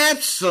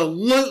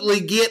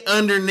absolutely get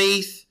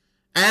underneath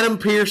Adam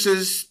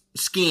Pearce's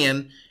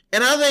skin.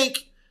 And I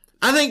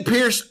think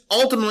Pierce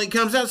ultimately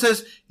comes out and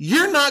says,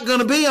 you're not going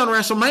to be on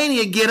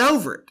WrestleMania. Get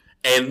over it.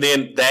 And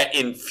then that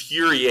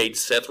infuriates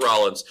Seth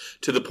Rollins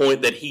to the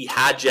point that he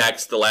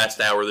hijacks the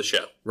last hour of the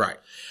show. Right.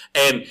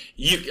 And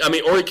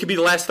or it could be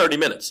the last 30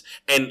 minutes.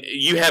 And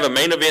you have a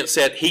main event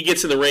set. He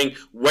gets in the ring,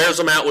 wears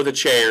them out with a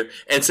chair,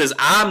 and says,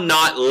 I'm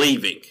not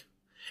leaving.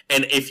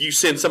 And if you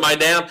send somebody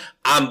down,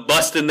 I'm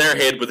busting their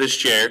head with this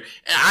chair.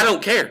 And I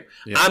don't care.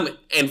 Yeah.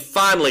 And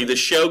finally, the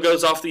show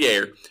goes off the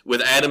air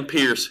with Adam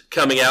Pearce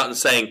coming out and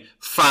saying,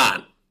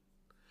 fine,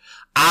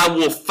 I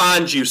will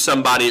find you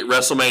somebody at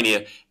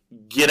WrestleMania.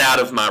 Get out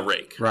of my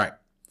ring. Right.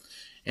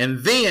 And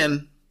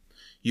then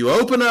You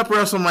open up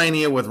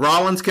WrestleMania with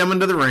Rollins coming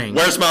to the ring.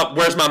 Where's my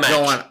match?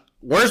 Going,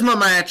 where's my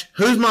match?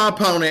 Who's my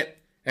opponent?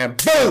 And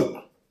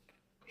boom!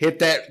 Hit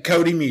that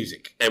Cody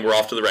music. And we're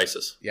off to the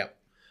races. Yep.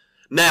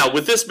 Now,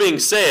 with this being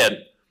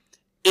said,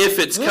 if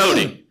it's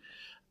Cody,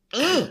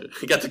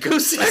 you got the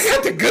goosies. I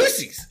got the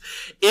goosies.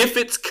 If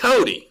it's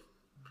Cody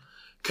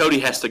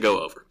has to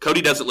go over.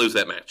 Cody doesn't lose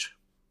that match.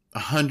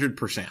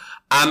 100%.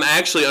 I'm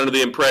actually under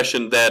the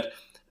impression that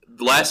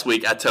last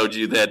week I told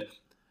you that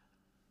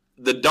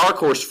the dark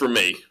horse for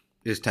me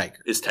Is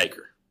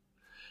Taker.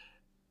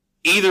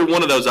 Either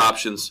one of those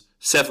options,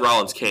 Seth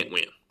Rollins can't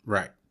win.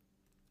 Right.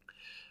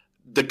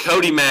 The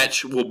Cody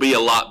match will be a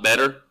lot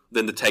better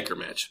than the Taker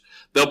match.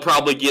 They'll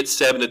probably get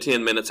 7 to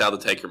 10 minutes out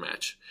of the Taker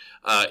match.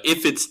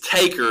 If it's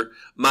Taker,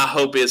 my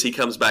hope is he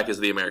comes back as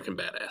the American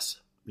Badass.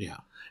 Yeah.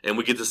 And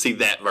we get to see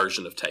that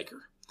version of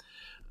Taker.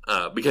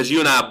 Because you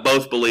and I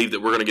both believe that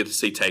we're going to get to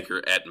see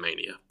Taker at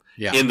Mania.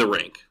 Yeah. In the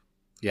ring.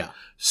 Yeah.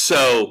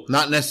 So,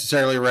 Not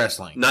necessarily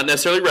wrestling. not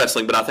necessarily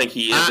wrestling, but I think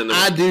he is in the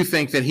ring. I do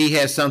think that he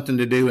has something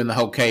to do in the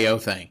whole KO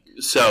thing.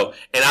 So,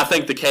 and I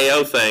think the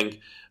KO thing,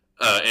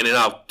 and then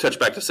I'll touch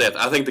back to Seth,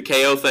 I think the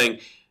KO thing,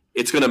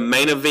 it's going to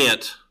main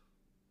event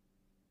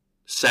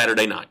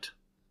Saturday night.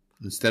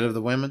 Instead of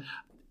the women?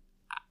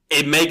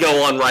 It may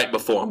go on right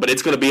before him, but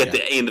it's going to be at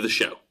the end of the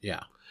show.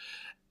 Yeah.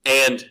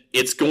 And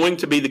it's going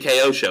to be the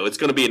KO show. It's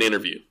going to be an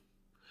interview.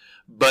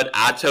 But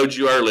I told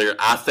you earlier,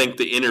 I think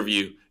the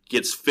interview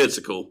gets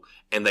physical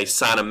and they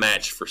sign a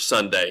match for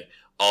Sunday,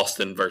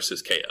 Austin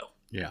versus KO.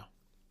 Yeah.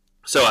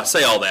 So I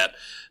say all that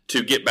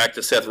to get back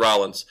to Seth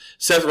Rollins.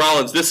 Seth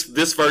Rollins,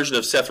 this version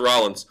of Seth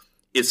Rollins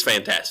is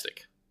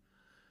fantastic.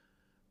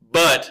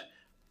 But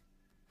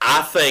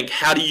I think,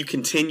 how do you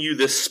continue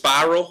this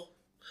spiral?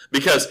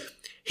 Because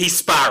he's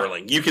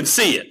spiraling. You can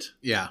see it.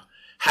 Yeah.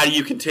 How do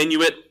you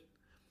continue it?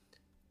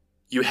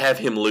 You have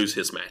him lose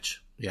his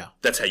match. Yeah.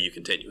 That's how you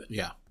continue it.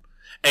 Yeah.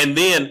 And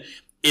then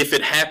if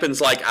it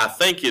happens like I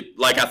think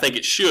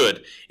it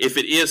should, if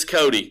it is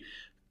Cody,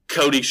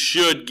 Cody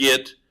should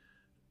get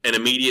an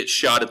immediate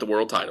shot at the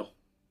world title.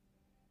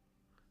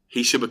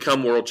 He should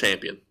become world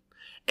champion.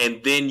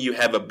 And then you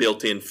have a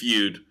built-in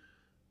feud,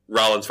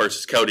 Rollins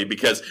versus Cody,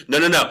 because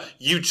no,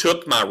 you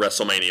took my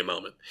WrestleMania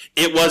moment.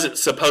 It wasn't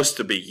supposed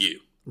to be you.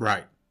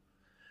 Right.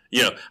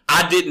 You know,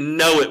 I didn't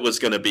know it was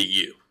going to be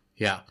you.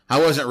 Yeah. I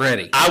wasn't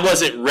ready. I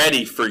wasn't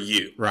ready for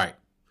you. Right.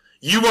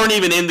 You weren't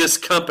even in this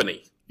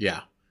company.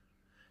 Yeah.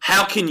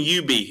 How can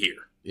you be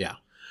here? Yeah.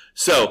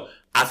 So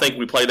I think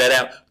we play that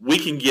out. We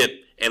can get,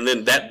 and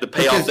then the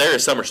payoff Because- there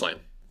is SummerSlam.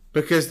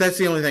 Because that's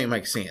the only thing that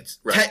makes sense.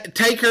 Right.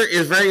 Taker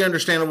is very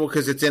understandable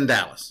because it's in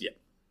Dallas. Yeah.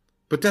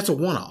 But that's a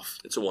one-off.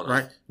 It's a one-off.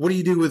 Right? What do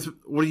you do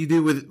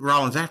with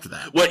Rollins after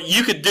that? What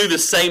you could do the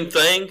same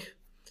thing.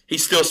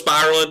 He's still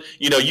spiraling.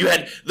 You know, you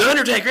had The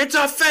Undertaker. It's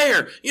not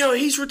fair. You know,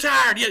 he's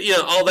retired. You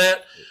know, all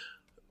that.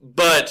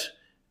 But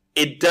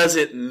it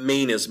doesn't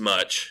mean as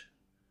much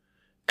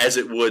as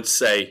it would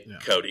say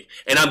Cody.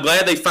 And I'm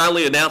glad they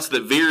finally announced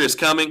that Veer is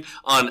coming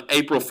on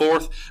April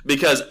 4th,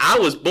 because I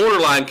was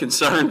borderline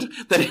concerned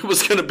that it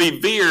was going to be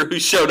Veer who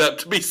showed up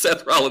to be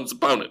Seth Rollins'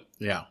 opponent.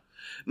 Yeah.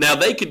 Now,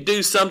 they could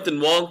do something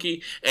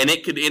wonky, and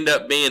it could end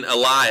up being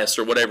Elias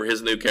or whatever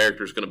his new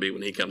character is going to be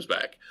when he comes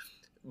back.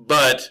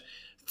 But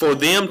for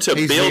them to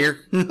He's build here.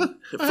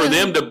 for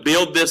them to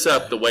build this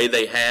up the way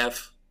they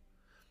have,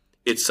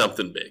 it's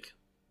something big.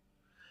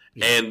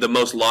 Yeah. And the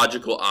most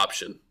logical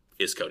option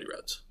is Cody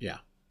Rhodes. Yeah.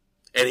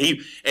 And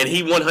he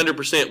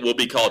 100% will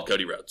be called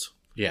Cody Rhodes.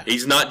 Yeah.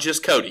 He's not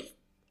just Cody.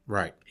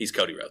 Right. He's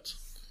Cody Rhodes.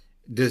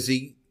 Does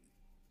he,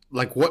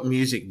 like, what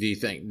music do you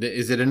think?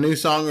 Is it a new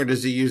song, or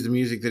does he use the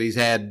music that he's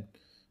had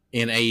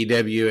in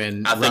AEW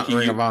and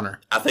Ring of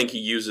Honor? I think he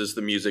uses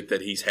the music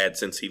that he's had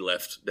since he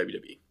left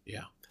WWE.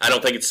 Yeah. I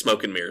don't think it's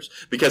smoke and mirrors,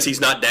 because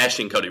he's not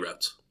dashing Cody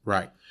Rhodes.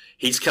 Right.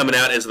 He's coming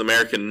out as the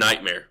American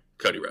Nightmare,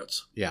 Cody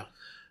Rhodes. Yeah.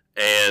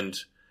 And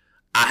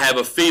I have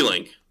a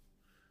feeling.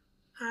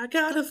 I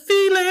got a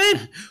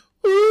feeling.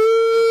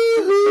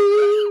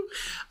 Ooh,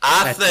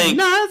 I think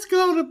tonight's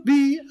gonna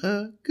be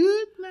a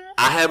good night.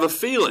 I have a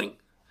feeling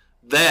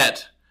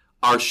that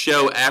our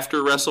show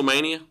after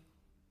WrestleMania,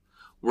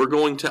 we're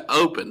going to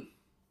open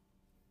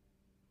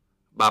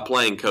by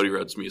playing Cody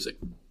Rhodes' music,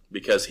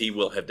 because he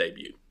will have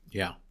debuted.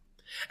 Yeah.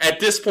 At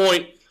this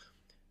point,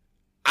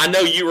 I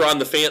know you were on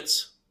the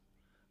fence,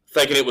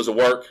 thinking it was a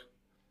work.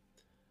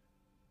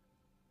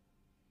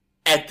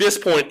 At this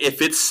point,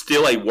 if it's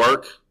still a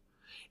work,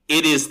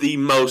 it is the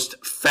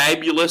most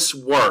fabulous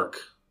work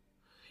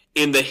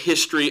in the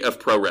history of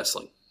pro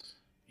wrestling.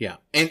 Yeah.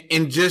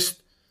 And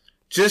just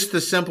the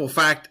simple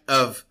fact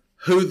of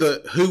who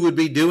would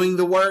be doing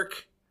the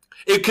work.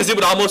 Because it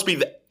would almost be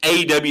the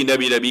AEW and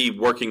WWE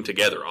working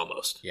together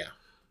almost. Yeah.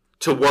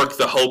 To work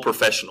the whole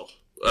professional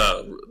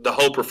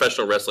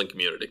wrestling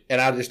community. And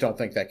I just don't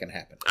think that can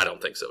happen. I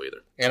don't think so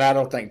either. And I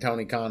don't think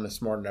Tony Khan is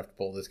smart enough to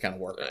pull this kind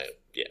of work off.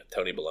 Yeah,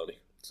 Tony Baloney.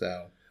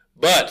 So,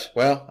 but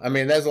well, I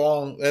mean, that's a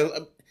long.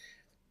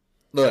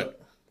 Look,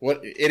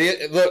 what it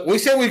is. Look, we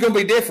said we're going to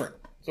be different,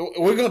 so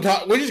we're going to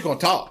talk. We're just going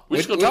to talk. We're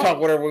just we'll gonna talk.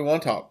 whatever we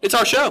want to talk. It's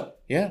our show.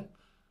 Yeah.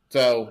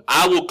 So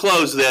I will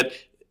close that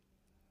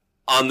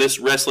on this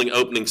wrestling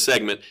opening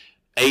segment.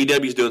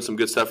 AEW is doing some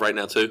good stuff right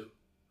now, too.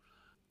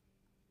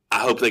 I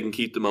hope they can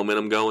keep the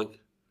momentum going.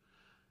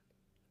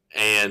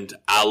 And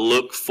I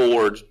look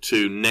forward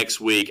to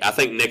next week. I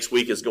think next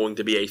week is going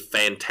to be a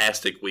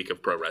fantastic week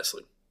of pro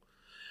wrestling.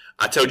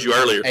 I told you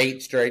earlier.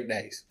 8 straight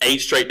days. 8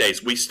 straight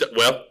days.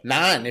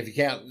 9 if you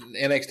count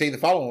NXT the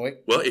following week.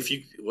 Well, if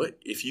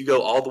you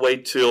go all the way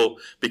till,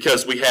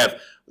 because we have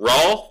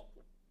Raw,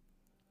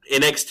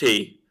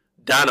 NXT,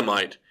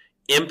 Dynamite,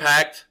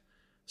 Impact,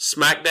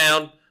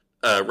 SmackDown,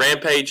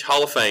 Rampage,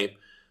 Hall of Fame,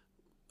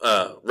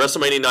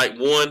 WrestleMania Night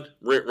 1,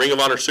 Ring of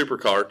Honor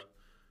Supercard,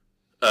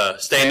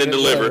 Stand and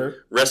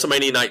Deliver,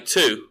 WrestleMania Night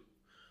 2,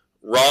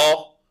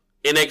 Raw,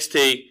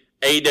 NXT,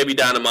 AEW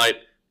Dynamite,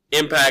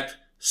 Impact,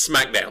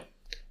 SmackDown.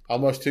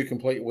 Almost 2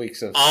 complete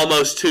weeks of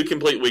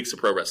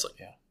pro wrestling.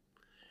 Yeah.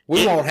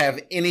 We won't have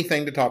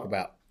anything to talk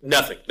about.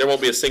 Nothing. There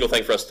won't be a single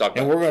thing for us to talk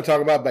about. And we're going to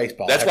talk about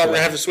baseball. That's why we're going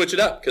to have to switch it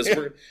up, because it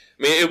would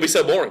be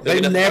so boring.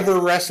 They never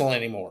wrestle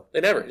anymore.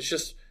 They never. It's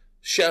just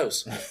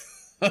shows.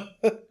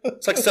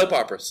 It's like soap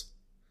operas.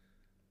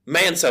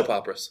 Man soap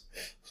operas.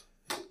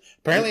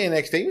 Apparently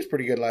NXT was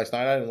pretty good last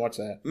night. I didn't watch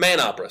that. Man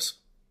operas.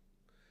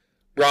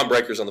 Ron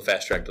Breaker's on the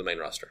fast track to the main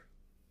roster.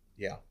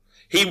 Yeah.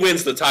 He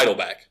wins the title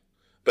back,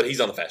 but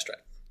he's on the fast track.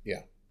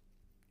 Yeah.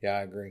 Yeah,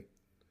 I agree.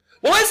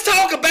 Well, let's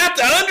talk about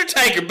The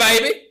Undertaker,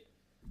 baby.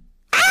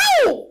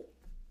 Ow!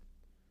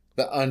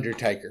 The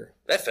Undertaker.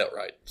 That felt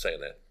right,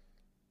 saying that.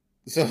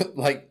 So,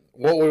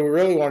 what we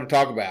really want to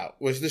talk about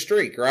was the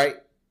streak, right?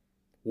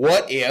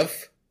 What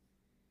if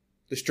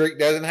the streak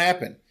doesn't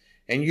happen?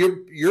 And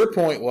your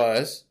point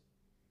was,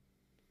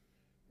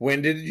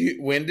 when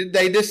did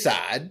they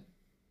decide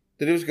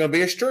that it was going to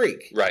be a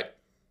streak? Right.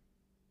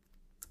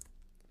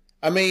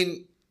 I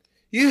mean,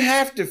 you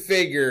have to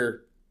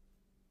figure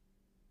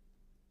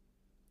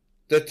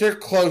that they're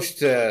close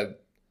to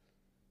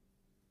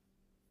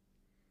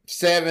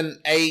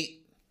 7,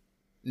 8,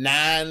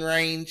 9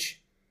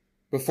 range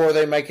before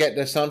they make that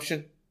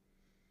assumption.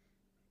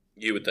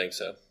 You would think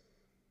so.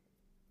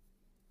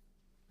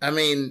 I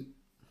mean,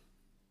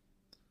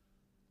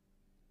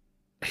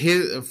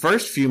 his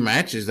first few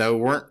matches though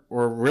were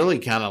really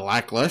kind of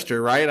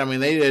lackluster, right? I mean,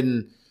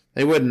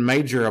 they wasn't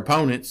major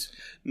opponents.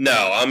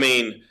 No, I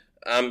mean,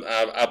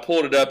 I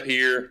pulled it up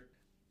here.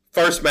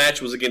 First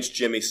match was against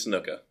Jimmy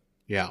Snuka.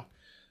 Yeah.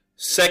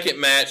 Second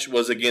match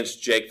was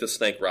against Jake the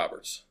Snake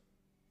Roberts.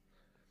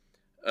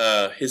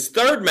 His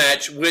third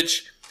match,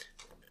 which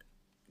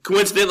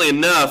coincidentally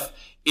enough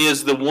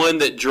is the one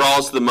that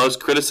draws the most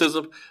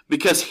criticism,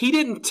 because he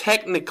didn't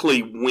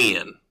technically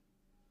win.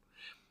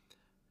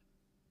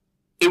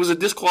 It was a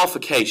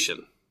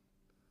disqualification.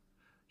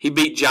 He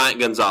beat Giant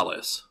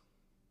Gonzalez.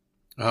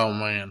 Oh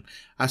man,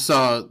 I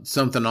saw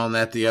something on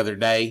that the other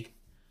day.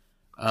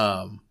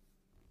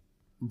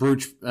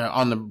 Bruce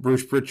on the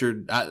Bruce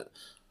Pritchard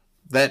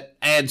that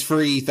ads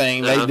free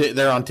thing.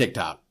 They're on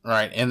TikTok,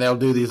 right? And they'll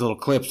do these little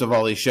clips of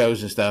all these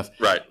shows and stuff,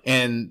 right?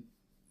 And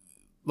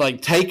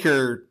like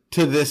Taker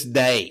to this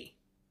day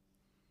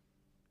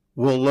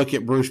will look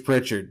at Bruce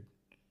Pritchard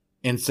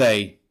and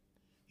say,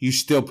 "You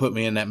still put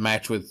me in that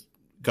match with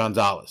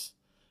Gonzalez,"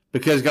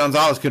 because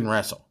Gonzalez couldn't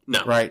wrestle,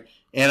 no, right?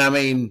 And I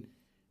mean,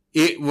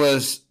 it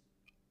was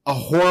a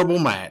horrible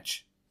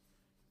match,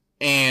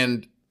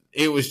 and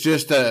it was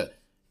just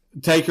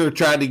Taker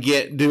tried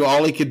to do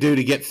all he could do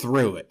to get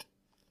through it.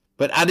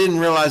 But I didn't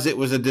realize it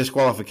was a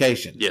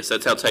disqualification. Yes,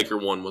 that's how Taker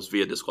won, was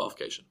via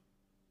disqualification.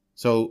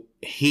 So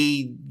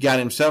he got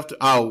himself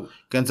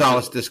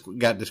Gonzalez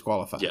got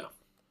disqualified. Yeah.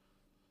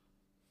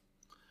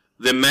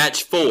 Then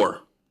match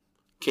 4,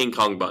 King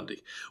Kong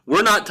Bundy.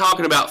 We're not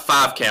talking about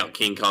 5-count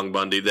King Kong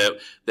Bundy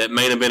that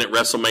main event at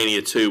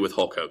WrestleMania 2 with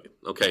Hulk Hogan.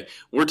 Okay,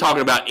 we're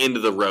talking about end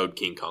of the road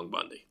King Kong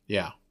Bundy.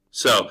 Yeah.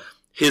 So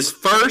his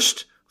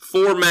first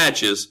 4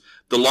 matches,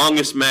 the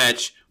longest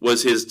match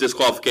was his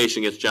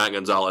disqualification against Giant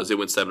Gonzalez. It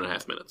went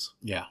 7.5 minutes.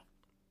 Yeah.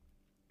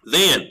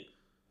 Then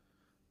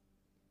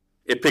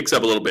it picks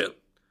up a little bit.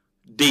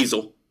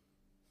 Diesel,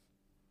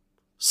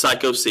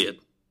 Psycho Sid,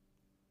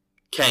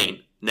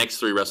 Kane. Next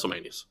 3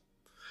 WrestleManias.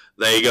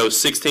 There you go,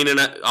 16 and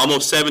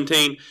almost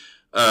 17,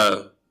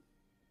 21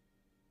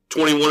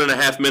 and a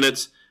half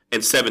minutes,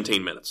 and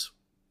 17 minutes.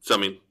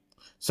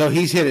 So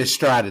he's hit his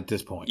stride at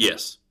this point.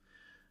 Yes.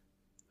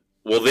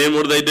 Well, then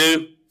what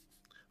do?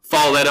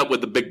 Follow that up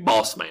with the Big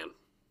Boss Man.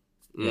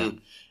 Yeah.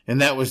 And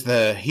that was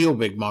the heel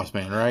Big Boss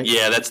Man, right?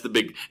 Yeah, that's the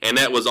big, and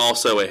that was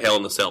also a Hell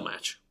in a Cell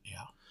match.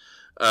 Yeah.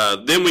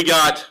 Then we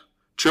got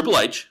Triple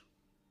H,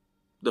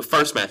 the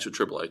first match with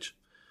Triple H.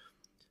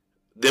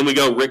 Then we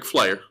go Ric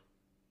Flair.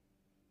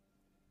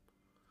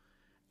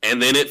 And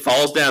then it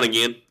falls down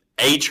again.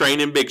 A-Train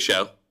and Big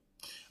Show.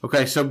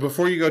 Okay, so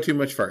before you go too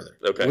much further.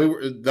 Okay.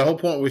 The whole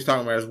point we was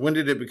talking about is when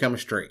did it become a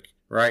streak,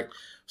 right?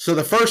 So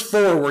the first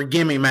 4 were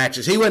gimme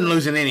matches. He wasn't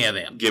losing any of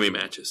them. Gimme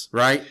matches.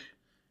 Right?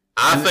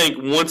 I think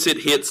once it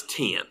hits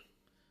 10.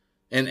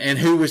 And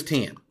who was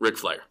 10? Ric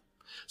Flair.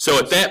 So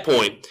at that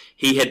point,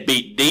 he had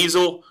beat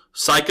Diesel,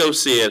 Psycho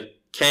Sid,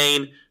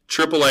 Kane,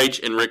 Triple H,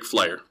 and Ric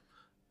Flair.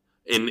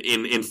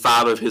 in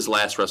 5 of his 6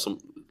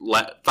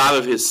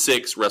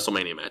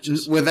 WrestleMania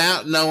matches.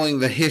 Without knowing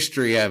the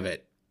history of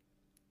it,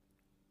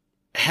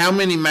 how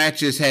many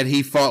matches had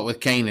he fought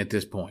with Kane at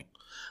this point?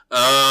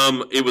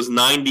 It was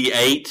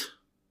 98.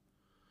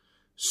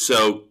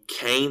 So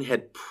Kane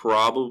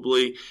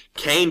probably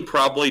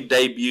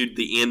debuted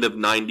the end of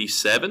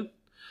 97.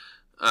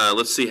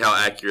 Let's see how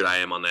accurate I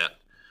am on that.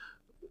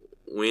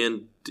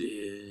 When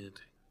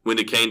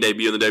did Kane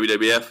debut in the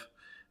WWF?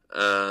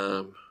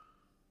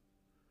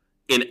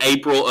 In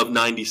April of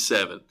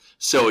 97.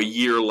 So a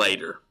year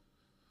later.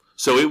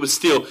 So it was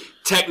still,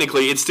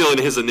 technically, it's still in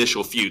his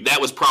initial feud. That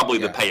was probably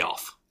the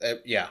payoff.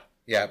 Yeah,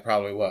 it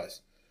probably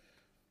was.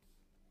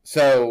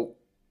 So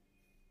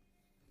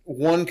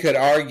one could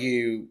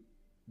argue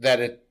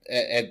that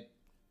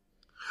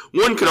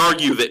one could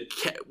argue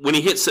that when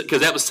he hit,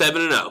 because that was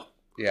 7-0.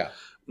 Yeah.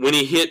 When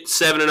he hit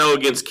 7-0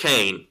 against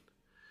Kane,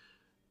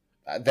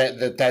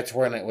 that's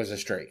when it was a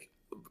streak.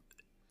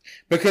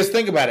 Because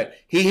think about it,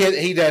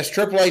 he does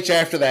Triple H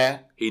after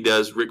that. He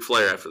does Ric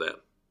Flair after that.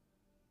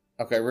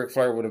 Okay, Ric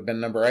Flair would have been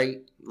number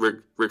 8.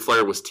 Ric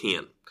Flair was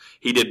 10.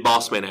 He did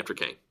Bossman after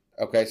Kane.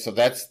 Okay, so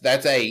that's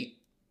 8,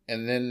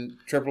 and then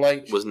Triple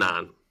H was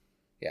 9.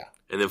 Yeah,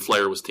 and then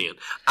Flair was 10.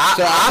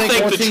 I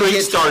think the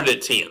streak started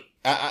at 10.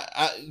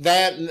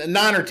 That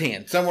 9 or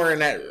 10, somewhere in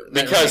that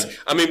because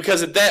range.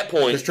 Because at that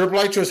point, because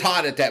Triple H was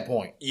hot at that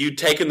point. You'd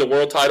taken the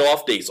world title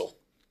off Diesel.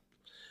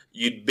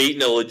 You'd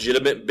beaten a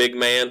legitimate big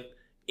man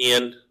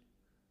in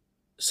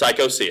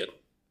Psycho Sid.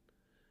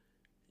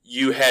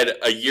 You had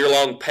a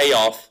year-long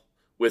payoff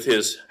with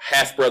his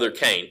half-brother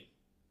Kane.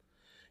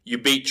 You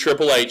beat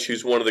Triple H,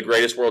 who's one of the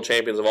greatest world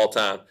champions of all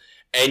time,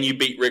 and you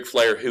beat Ric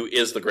Flair, who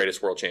is the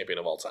greatest world champion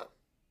of all time.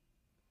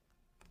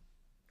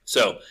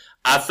 So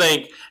I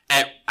think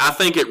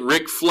at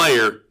Ric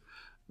Flair,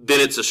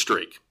 then it's a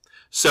streak.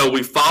 So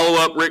we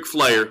follow up Ric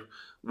Flair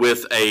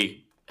with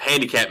a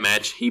handicap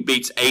match. He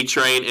beats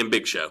A-Train and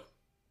Big Show.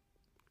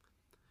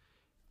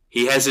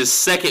 He has his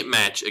second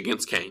match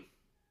against Kane.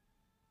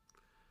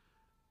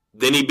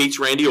 Then he beats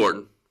Randy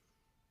Orton,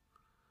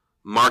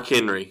 Mark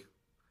Henry,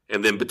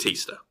 and then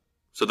Batista.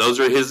 So those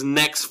are his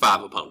next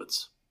 5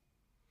 opponents.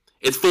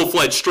 It's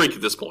full-fledged streak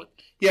at this point.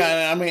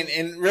 Yeah, I mean,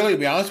 and really, to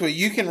be honest with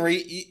you,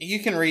 you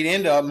can read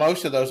into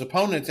most of those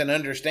opponents and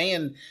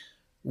understand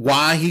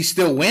why he's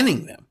still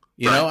winning them.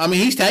 You know, I mean,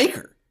 he's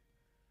Taker.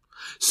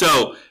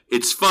 So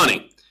it's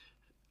funny.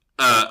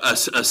 A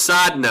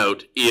side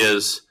note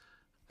is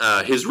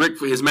his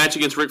match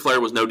against Ric Flair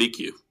was no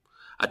DQ.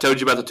 I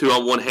told you about the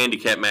 2-on-1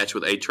 handicap match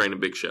with A-Train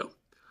and Big Show.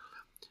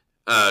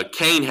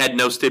 Kane had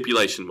no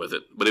stipulation with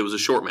it, but it was a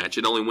short match.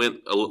 It only went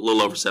a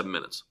little over 7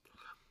 minutes.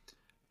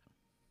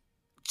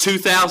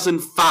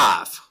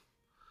 2005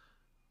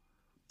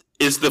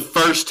 is the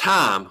first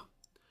time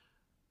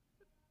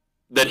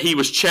that he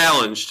was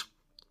challenged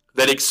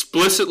that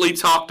explicitly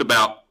talked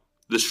about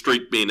the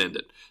streak being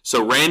ended.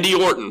 So Randy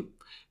Orton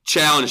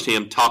challenged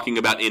him talking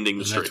about ending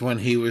the streak. That's when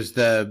he was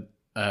the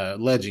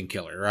legend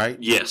killer, right?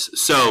 Yes.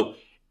 So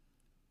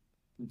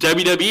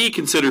WWE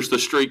considers the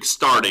streak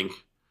starting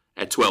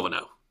at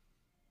 12-0.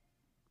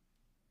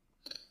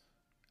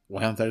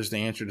 Well, there's the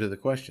answer to the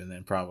question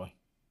then, probably.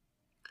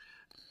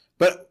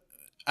 But,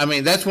 I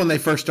mean, that's when they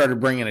first started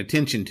bringing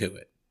attention to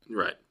it.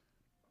 Right.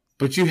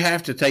 But you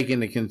have to take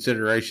into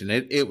consideration,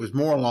 it was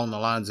more along the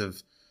lines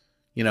of,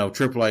 you know,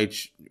 Triple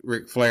H,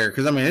 Ric Flair.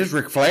 Because, I mean, it's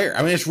Ric Flair.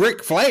 I mean, it's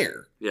Ric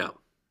Flair. Yeah.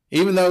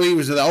 Even though he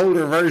was the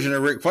older version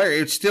of Ric Flair,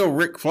 it's still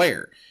Ric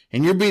Flair.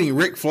 And you're beating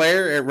Ric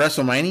Flair at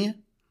WrestleMania?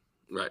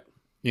 Right.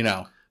 You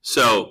know.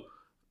 So,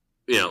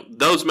 you know,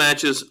 those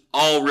matches,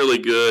 all really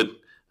good.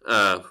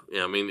 I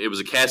mean, it was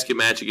a casket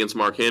match against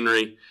Mark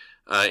Henry.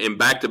 In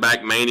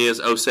back-to-back Manias,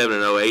 07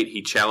 and 08,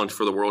 he challenged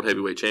for the World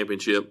Heavyweight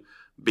Championship,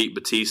 beat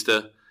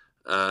Batista,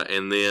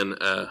 and then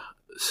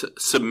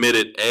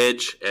submitted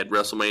Edge at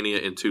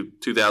WrestleMania in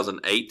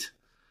 2008.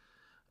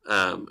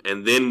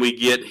 And then we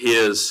get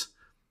his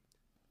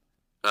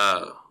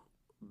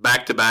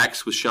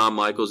back-to-backs with Shawn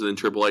Michaels and then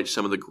Triple H,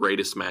 some of the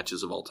greatest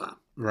matches of all time.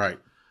 Right.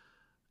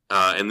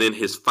 And then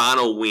his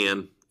final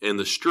win in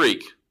the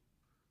streak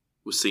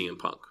was CM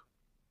Punk.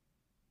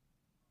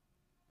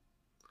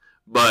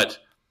 But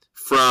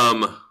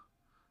from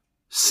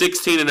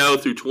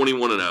 16-0 through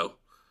 21-0,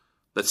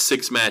 that's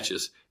 6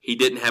 matches, he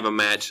didn't have a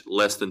match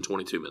less than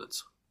 22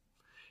 minutes.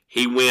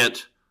 He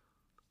went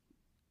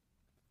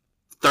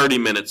 30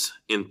 minutes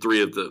in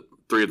 3 of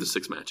the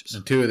 6 matches.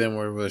 And 2 of them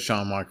were with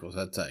Shawn Michaels,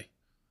 I'd say.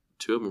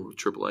 2 of them were with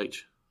Triple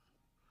H.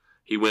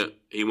 He went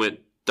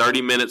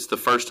 30 minutes the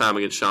first time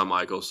against Shawn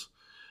Michaels,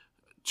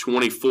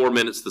 24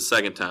 minutes the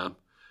second time,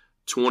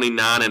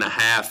 29 and a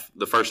half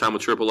the first time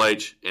with Triple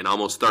H, and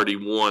almost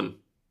 31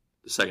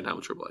 the second time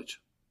with Triple H.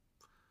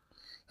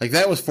 Like,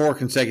 that was 4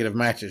 consecutive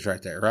matches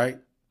right there, right?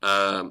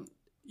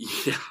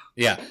 Yeah.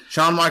 Yeah.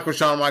 Shawn Michaels,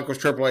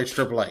 Triple H,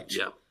 Triple H.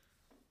 Yeah.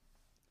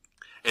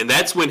 And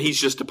that's when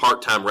he's just a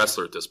part-time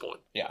wrestler at this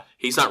point. Yeah.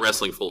 He's not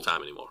wrestling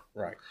full-time anymore.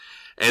 Right.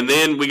 And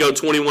then we go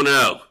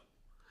 21-0.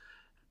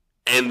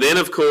 And then,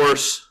 of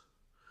course,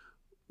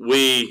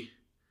 we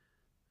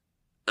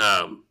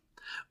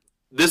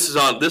This is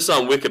on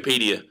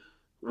Wikipedia.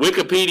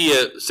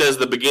 Wikipedia says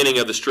the beginning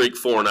of the streak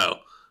 4-0.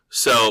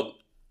 So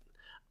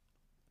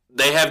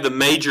they have the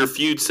major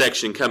feud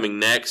section coming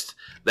next.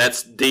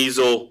 That's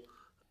Diesel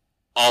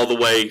all the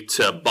way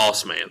to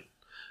Boss Man.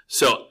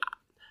 So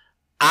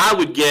I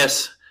would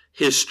guess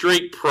his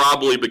streak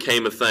probably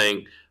became a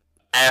thing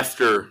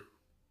after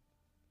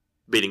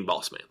beating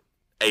Boss Man,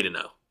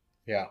 8-0.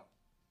 Yeah.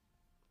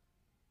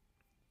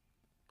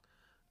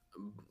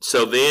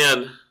 So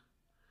then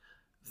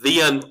the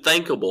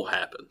unthinkable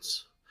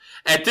happens.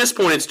 At this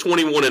point, it's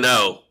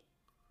 21-0.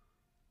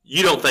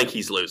 You don't think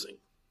he's losing.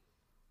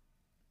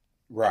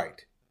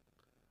 Right.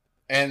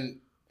 And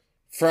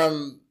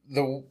from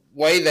the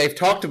way they've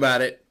talked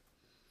about it,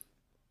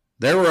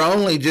 there were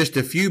only just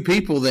a few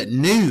people that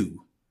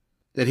knew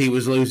that he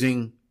was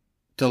losing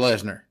to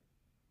Lesnar.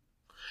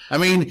 I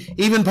mean,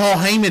 even Paul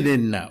Heyman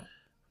didn't know.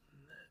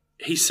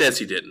 He says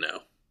he didn't know.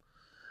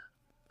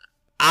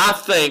 I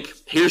think,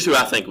 here's who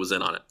I think was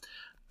in on it.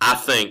 I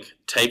think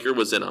Taker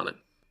was in on it.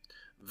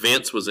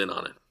 Vince was in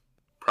on it.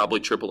 Probably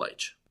Triple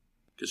H,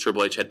 because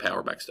Triple H had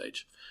power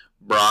backstage.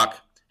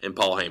 Brock and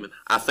Paul Heyman.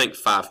 I think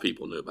 5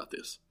 people knew about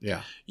this.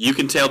 Yeah. You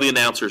can tell the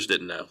announcers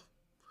didn't know.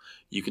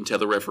 You can tell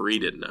the referee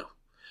didn't know.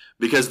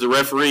 Because the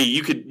referee,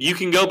 you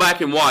can go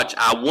back and watch.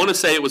 I want to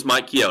say it was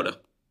Mike Chioda.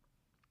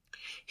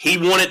 He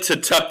wanted to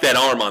tuck that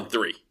arm on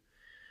 3.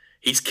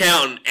 He's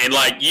counting, and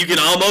like you can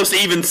almost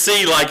even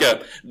see like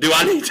a do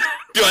I need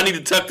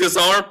to tuck this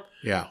arm?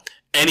 Yeah.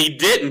 And he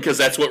didn't, because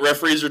that's what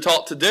referees are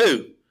taught to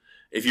do.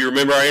 If you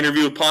remember our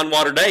interview with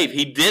Pondwater Dave,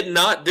 he did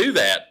not do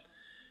that.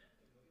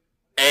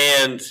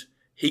 And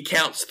he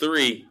counts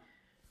 3,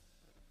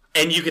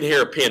 and you can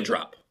hear a pin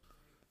drop.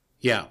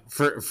 Yeah,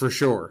 for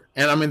sure.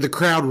 And I mean, the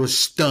crowd was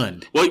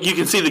stunned. Well, you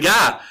can see the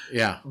guy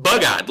Yeah.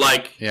 bug-eyed,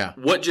 like, Yeah.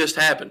 what just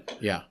happened?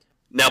 Yeah.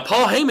 Now,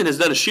 Paul Heyman has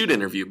done a shoot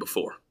interview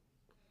before.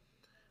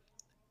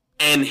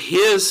 And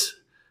his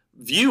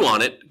view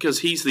on it, because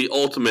he's the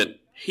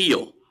ultimate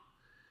heel,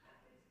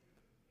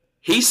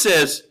 he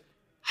says,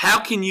 how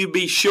can you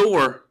be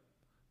sure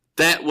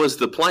that was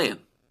the plan?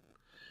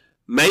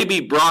 Maybe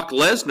Brock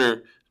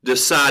Lesnar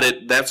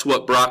decided that's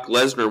what Brock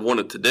Lesnar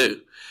wanted to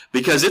do.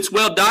 Because it's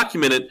well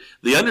documented,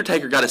 The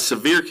Undertaker got a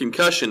severe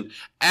concussion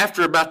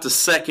after about the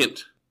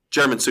second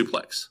German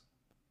suplex.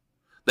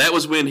 That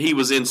was when he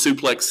was in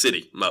Suplex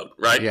City mode,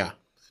 right? Yeah.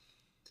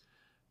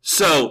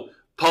 So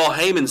Paul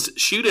Heyman's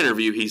shoot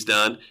interview he's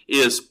done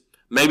is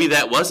maybe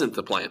that wasn't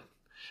the plan.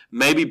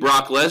 Maybe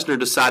Brock Lesnar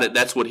decided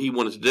that's what he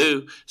wanted to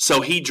do,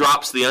 so he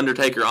drops The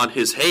Undertaker on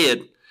his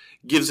head,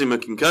 gives him a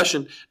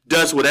concussion,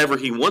 does whatever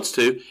he wants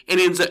to, and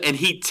ends up, and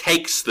he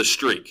takes the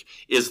streak,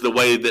 is the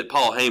way that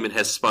Paul Heyman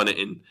has spun it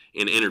in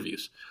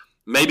interviews.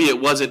 Maybe it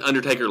wasn't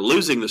Undertaker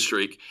losing the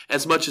streak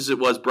as much as it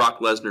was Brock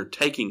Lesnar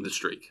taking the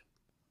streak.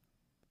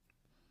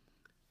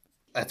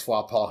 That's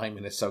why Paul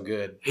Heyman is so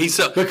good. He's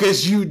so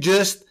Because you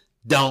just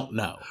don't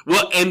know.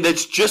 well, and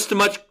that's just as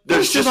much. It's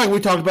There's just like we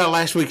talked about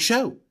last week's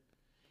show.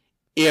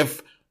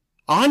 If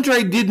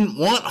Andre didn't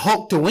want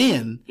Hulk to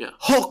win, Yeah.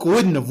 Hulk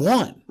wouldn't have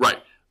won. right.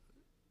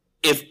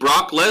 If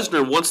Brock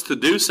Lesnar wants to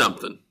do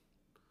something,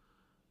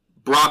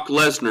 Brock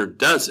Lesnar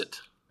does it.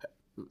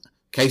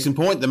 Case in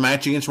point, the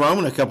match against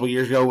Roman a couple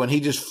years ago when he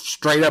just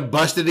straight up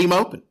busted him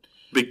open.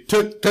 Be-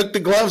 Took the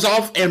gloves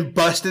off and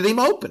busted him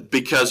open.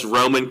 because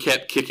Roman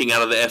kept kicking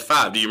out of the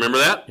F5. Do you remember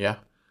that? Yeah.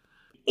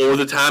 Or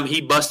the time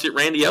he busted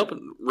Randy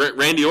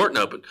Orton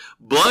open.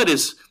 Blood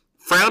is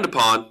frowned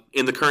upon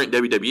in the current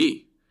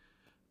WWE.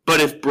 But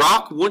if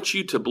Brock wants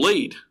you to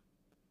bleed,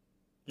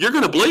 you're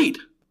going to bleed.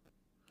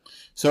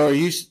 So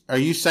are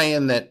you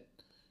saying that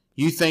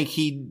you think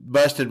he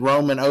busted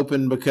Roman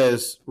open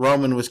because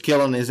Roman was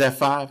killing his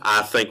F5?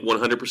 I think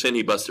 100%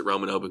 he busted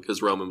Roman open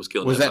because Roman was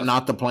killing Was F5. that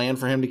not the plan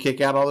for him to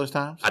kick out all those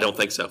times? I don't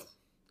think so.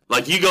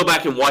 Like, you go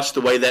back and watch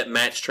the way that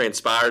match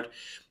transpired.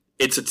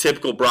 It's a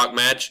typical Brock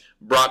match.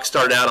 Brock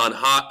started out on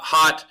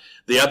hot.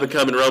 The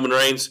up-and-coming Roman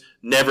Reigns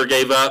never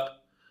gave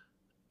up.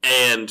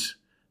 And,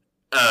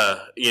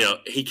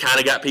 he kind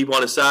of got people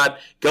on his side.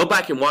 Go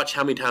back and watch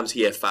how many times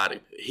he F5'd him.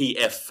 He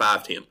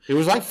F5'd him. It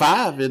was like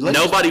 5 at least.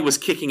 Nobody was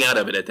kicking out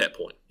of it at that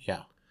point.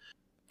 Yeah.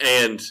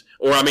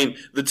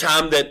 The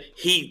time that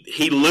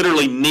he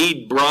literally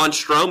kneed Braun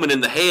Strowman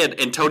in the head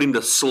and told him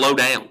to slow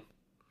down.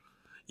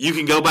 You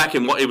can go back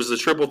and it was a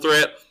triple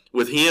threat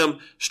with him,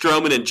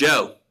 Strowman, and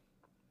Joe.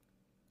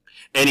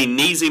 And he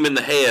knees him in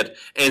the head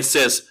and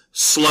says,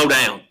 slow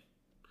down.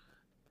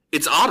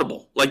 It's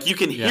audible. Like, you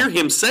can hear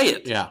him say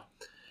it. Yeah.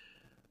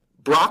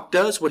 Brock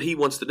does what he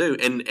wants to do.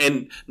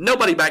 And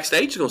nobody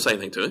backstage is going to say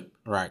anything to him.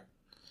 Right.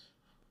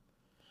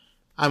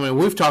 I mean,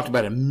 we've talked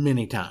about it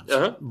many times.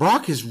 Uh-huh.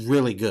 Brock is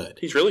really good.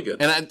 He's really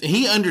good. And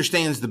he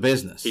understands the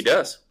business. He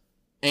does.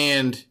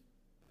 And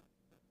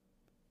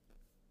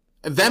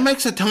that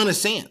makes a ton of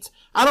sense.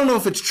 I don't know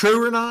if it's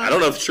true or not. I don't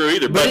know if it's true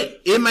either,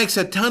 But it makes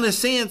a ton of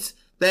sense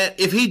that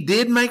if he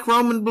did make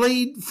Roman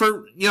bleed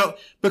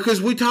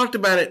because we talked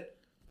about it,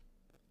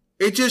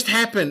 it just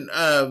happened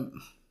on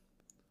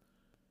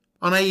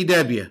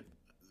AEW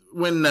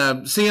when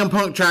CM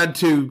Punk tried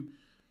to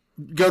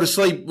go to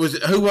sleep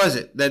who was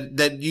it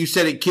that you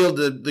said it killed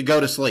the go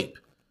to sleep?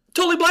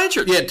 Tully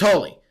Blanchard. Yeah,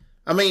 totally.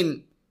 I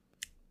mean,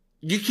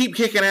 you keep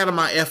kicking out of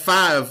my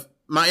F5.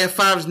 My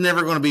F5 is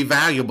never going to be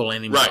valuable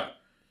anymore. Right.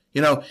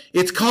 You know,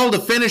 it's called a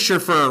finisher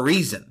for a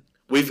reason.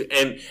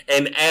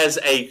 And as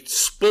a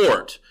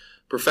sport,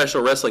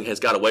 professional wrestling has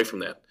got away from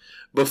that.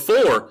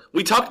 Before,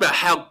 we talked about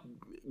how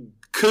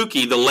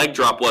kooky the leg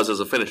drop was as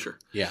a finisher.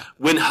 Yeah.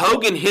 When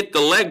Hogan hit the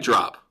leg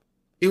drop,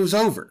 It was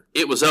over.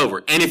 it was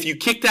over. And if you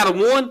kicked out of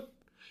one,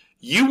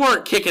 you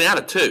weren't kicking out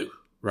of two.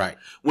 Right.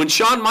 When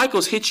Shawn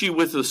Michaels hits you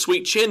with the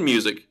sweet chin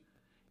music,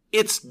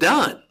 it's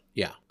done.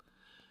 Yeah.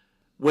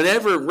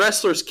 Whenever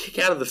wrestlers kick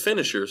out of the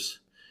finishers,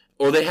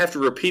 or they have to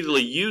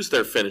repeatedly use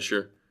their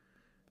finisher,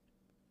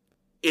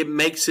 it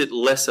makes it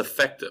less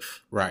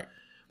effective. Right.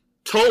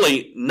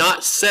 Tully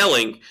not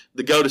selling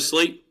the go to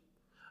sleep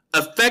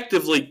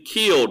effectively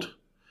killed.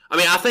 I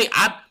mean,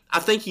 I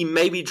think he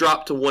maybe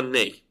dropped to one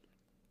knee.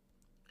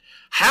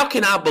 How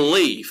can I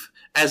believe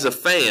as a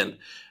fan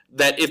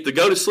that if the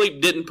go to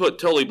sleep didn't put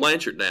Tully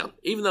Blanchard down,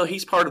 even though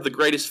he's part of the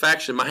greatest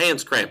faction, my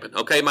hand's cramping.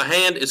 Okay, my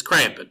hand is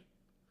cramping.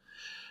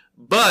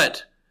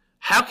 But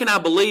how can I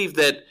believe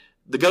that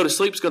the go to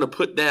sleep's going to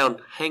put down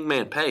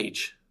Hangman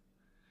Page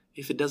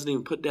if it doesn't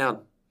even put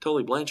down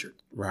Tully Blanchard?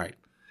 Right.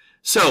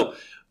 So,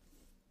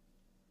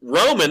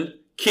 Roman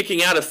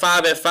kicking out of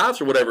 5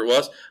 F5s or whatever it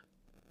was,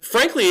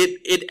 frankly,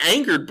 it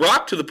angered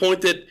Brock to the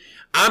point that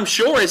I'm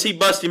sure as he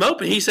busted him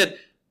open, he said,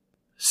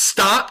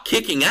 stop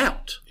kicking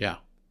out. Yeah.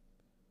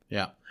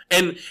 Yeah.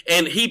 And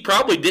he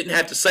probably didn't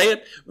have to say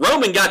it.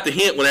 Roman got the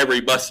hint whenever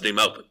he busted him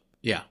open.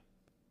 Yeah.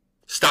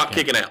 Stop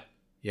kicking out.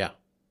 Yeah.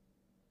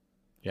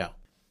 Yeah.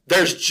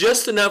 There's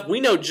just enough, we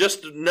know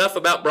just enough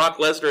about Brock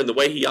Lesnar and the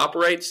way he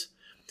operates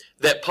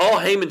that Paul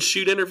Heyman's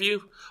shoot interview,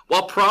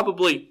 while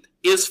probably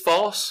is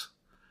false,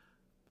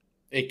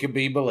 It could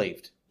be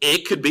believed.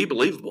 it could be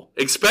believable,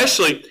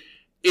 especially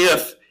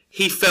if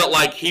he felt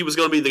like he was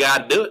going to be the guy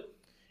to do it.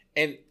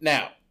 And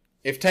now,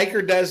 if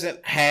Taker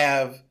doesn't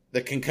have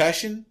the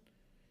concussion,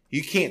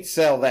 you can't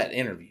sell that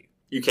interview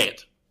You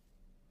can't.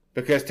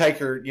 because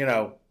Taker,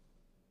 Yeah.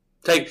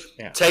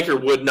 Taker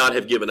would not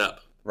have given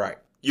up. right.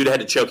 You'd have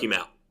had to choke him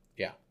out.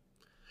 Yeah.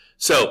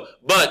 So,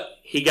 but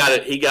he got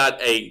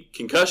a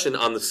concussion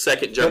on the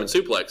second German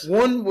suplex.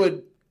 One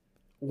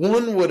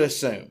would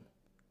assume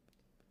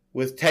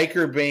with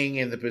Taker being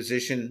in the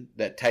position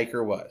that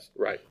Taker was,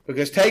 Right.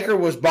 because Taker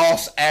was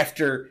boss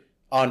after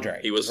Andre.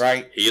 He was,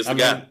 right. He is the I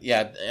guy. mean,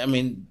 yeah. I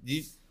mean,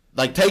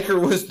 Taker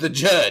was the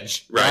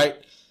judge, Right. right?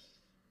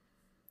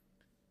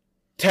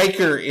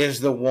 Taker is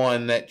the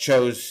one that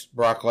chose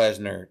Brock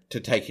Lesnar to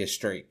take his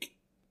streak,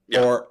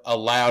 Yeah. or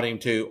allowed him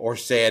to, or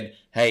said,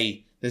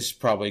 "Hey, this is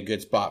probably a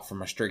good spot for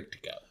my streak to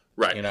go."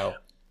 Right.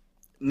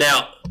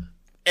 Now,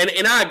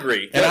 and I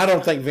agree. and I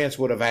don't think Vince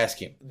would have asked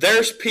him.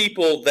 There's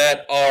people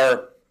that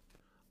are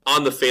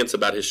on the fence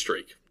about his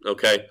streak,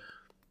 okay?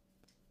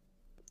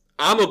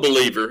 I'm a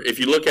believer, if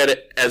you look at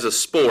it as a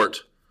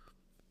sport,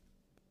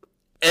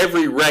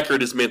 every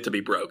record is meant to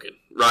be broken,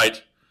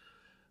 right?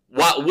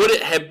 Would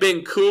it have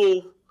been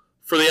cool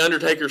for the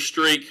Undertaker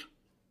streak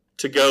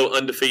to go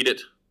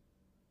undefeated?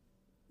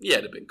 Yeah,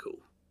 it'd have been cool.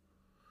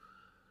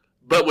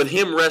 But with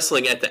him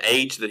wrestling at the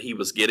age that he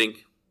was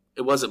getting,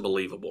 it wasn't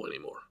believable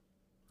anymore.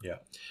 Yeah.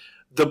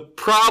 The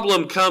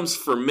problem comes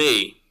for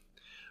me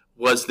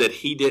was that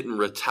he didn't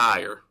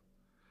retire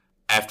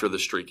after the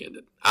streak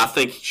ended. I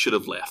think he should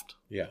have left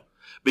Yeah.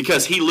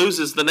 because he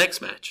loses the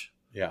next match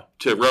Yeah.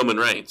 to Roman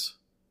Reigns.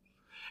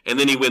 And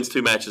then he wins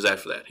 2 matches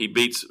after that. He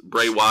beats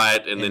Bray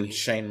Wyatt and then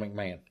Shane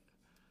McMahon.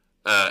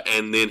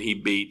 he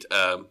beat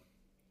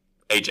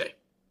AJ.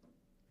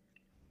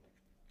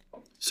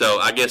 So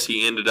I guess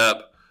he ended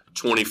up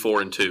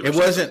 24-2.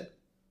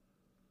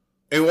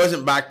 It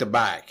wasn't back to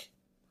back.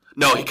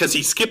 No, because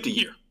he skipped a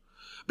year.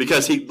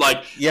 Because he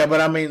Yeah,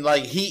 but I mean,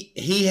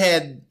 he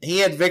had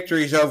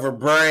victories over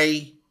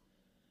Bray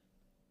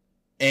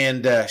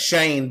and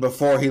Shane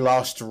before he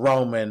lost to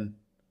Roman,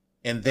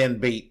 and then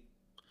beat.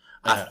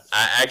 I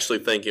actually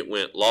think it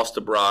went lost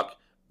to Brock,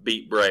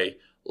 beat Bray,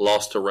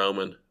 lost to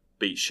Roman,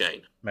 beat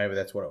Shane. Maybe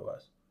that's what it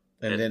was,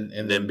 And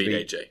then beat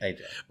AJ.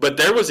 AJ. But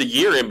there was a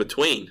year in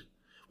between.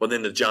 Well,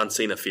 then the John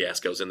Cena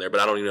fiasco's in there, but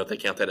I don't even know if they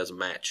count that as a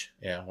match.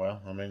 Yeah,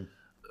 well, I mean,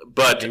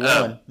 But He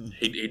won.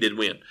 he did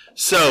win.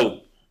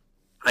 So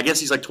I guess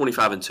he's like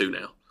 25-2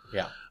 now.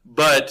 yeah,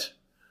 But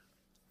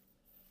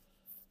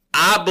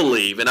I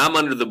believe, and I'm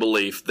under the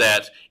belief,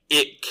 that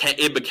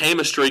it became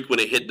a streak when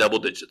it hit double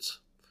digits.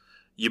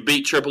 You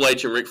beat Triple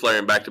H and Ric Flair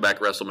in back-to-back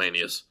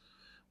WrestleManias.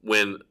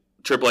 When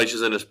Triple H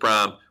is in his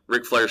prime,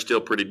 Ric Flair's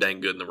still pretty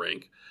dang good in the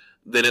ring.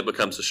 Then it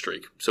becomes a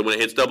streak. So when it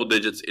hits double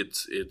digits,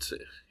 it's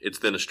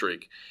then a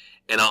streak.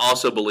 And I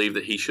also believe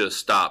that he should have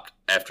stopped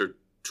after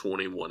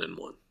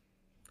 21-1.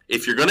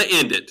 If you're going to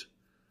end it,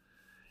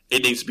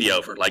 it needs to be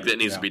over. Like, that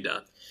needs to be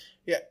done.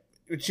 yeah.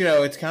 But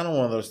it's kind of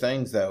one of those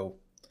things, though.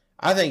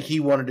 I think he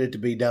wanted it to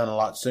be done a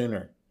lot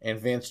sooner, and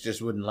Vince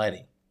just wouldn't let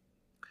him.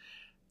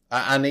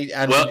 I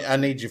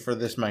need you for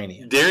this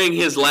Mania. During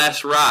his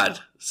last ride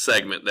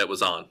segment that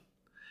was on,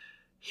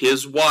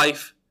 His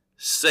wife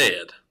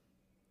said,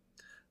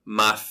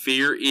 "My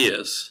fear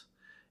is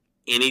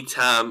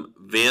anytime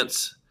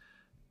Vince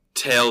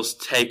tells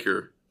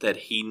Taker that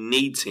he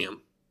needs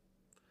him,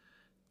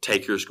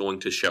 Taker's going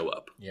to show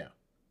up." Yeah.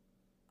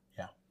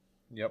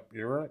 Yep,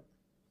 you're right.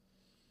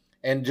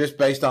 And just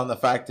based on the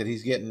fact that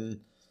he's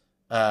getting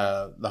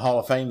the Hall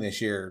of Fame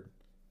this year,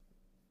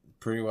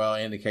 pretty well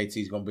indicates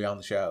he's going to be on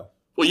the show.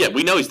 Well, yeah,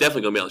 we know he's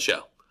definitely going to be on the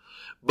show.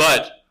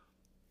 But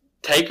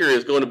Taker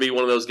is going to be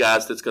one of those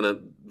guys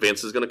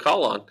Vince is going to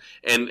call on.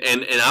 And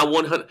I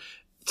 100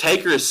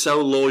 Taker is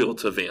so loyal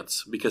to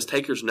Vince because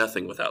Taker's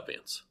nothing without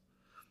Vince.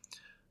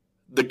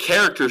 The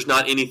character's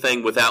not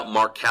anything without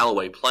Mark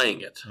Calloway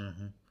playing it.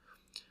 Mm-hmm.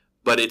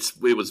 But it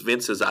was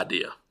Vince's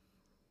idea.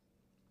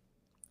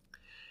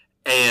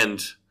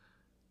 And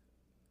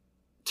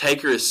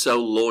Taker is so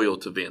loyal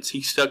to Vince.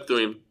 He stuck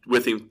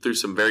with him through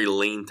some very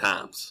lean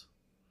times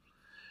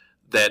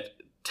that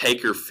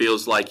Taker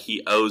feels like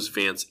he owes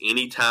Vince.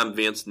 Anytime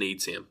Vince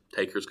needs him,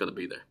 Taker's going to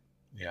be there.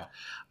 Yeah.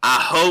 I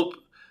hope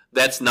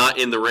that's not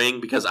in the ring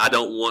because I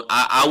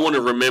want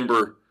to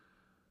remember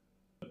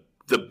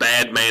the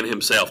bad man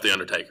himself, The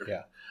Undertaker.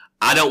 Yeah.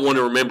 I don't want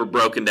to remember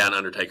broken down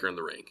Undertaker in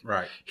the ring.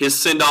 Right. His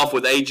send-off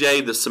with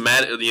AJ, the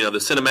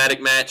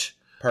cinematic match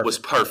was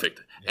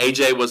perfect. Yeah.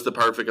 AJ was the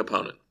perfect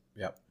opponent.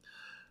 Yep.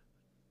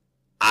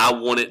 I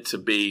want it to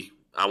be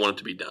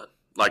done.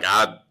 Like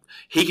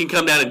he can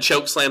come down and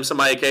choke slam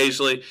somebody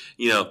occasionally.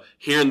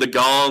 Hearing the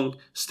gong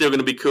still going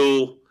to be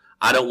cool.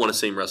 I don't want to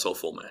see him wrestle a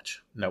full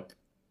match. Nope.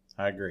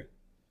 I agree.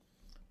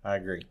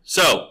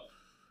 So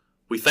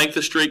we think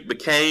the streak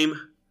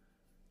became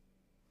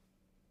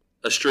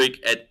a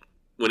streak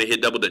when it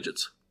hit double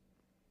digits.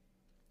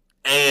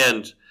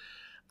 And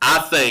I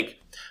think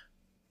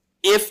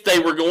if they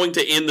were going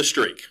to end the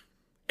streak,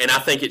 and I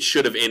think it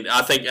should have ended.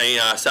 I think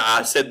I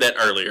said that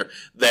earlier,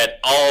 that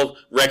all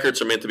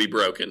records are meant to be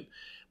broken.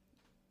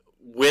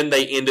 When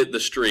they ended the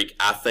streak,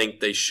 I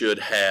think he should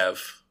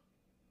have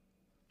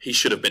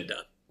been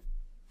done.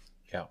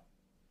 Yeah.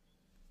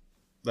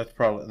 That's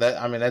probably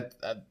that. I mean,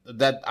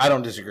 that I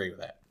don't disagree with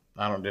that.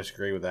 I don't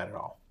disagree with that at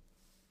all.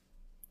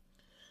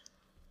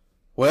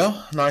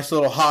 Well, nice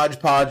little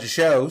hodgepodge of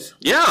shows.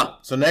 Yeah.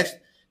 So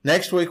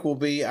next week will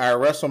be our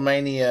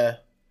WrestleMania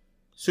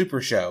Super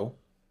Show.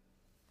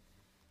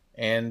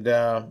 And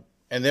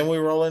then we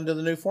roll into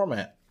the new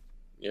format.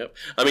 Yep.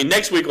 I mean,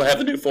 next week we'll have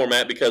the new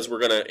format because we're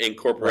going to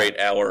incorporate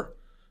our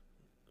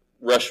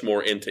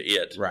Rushmore into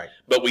it. Right.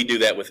 But we do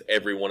that with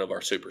every one of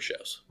our super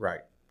shows. Right.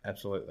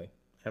 Absolutely.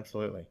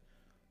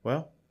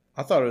 Well,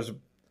 I thought it was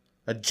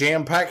a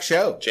jam-packed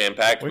show.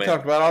 Jam-packed, We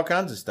talked about all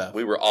kinds of stuff.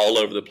 We were all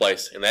over the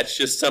place. And that's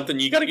just something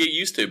you got to get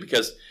used to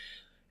because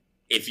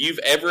if you've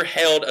ever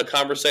held a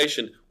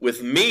conversation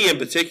with me in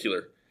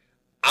particular,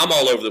 I'm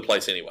all over the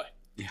place anyway.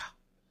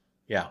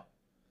 Yeah,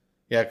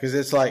 because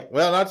it's like,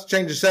 well, not to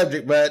change the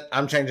subject, but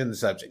I'm changing the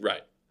subject.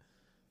 Right.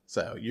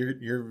 So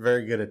you're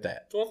very good at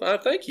that. Well,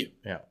 thank you.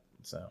 Yeah.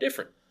 So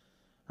different.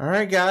 All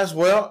right, guys.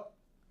 Well,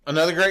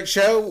 another great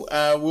show.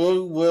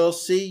 We'll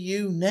see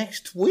you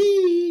next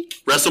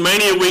week.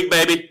 WrestleMania week,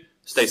 baby.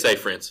 Stay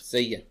safe, friends.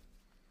 See ya.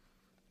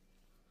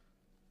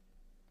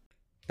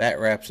 That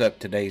wraps up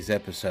today's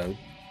episode.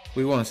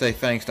 We want to say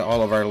thanks to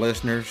all of our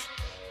listeners.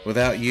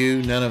 Without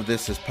you, none of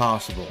this is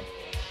possible.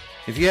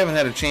 If you haven't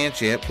had a chance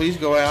yet, please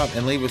go out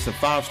and leave us a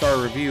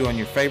 5-star review on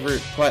your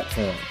favorite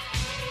platform.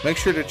 Make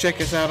sure to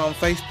check us out on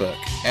Facebook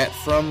at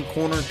From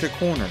Corner to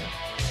Corner,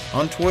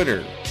 on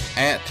Twitter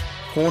at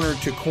Corner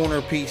to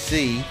Corner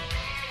PC,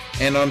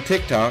 and on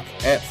TikTok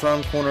at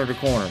From Corner to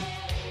Corner.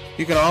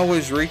 You can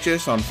always reach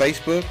us on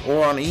Facebook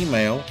or on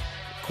email,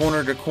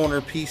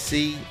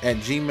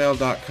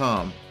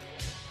 cornertocornerpc@gmail.com.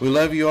 We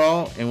love you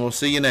all, and we'll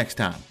see you next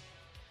time.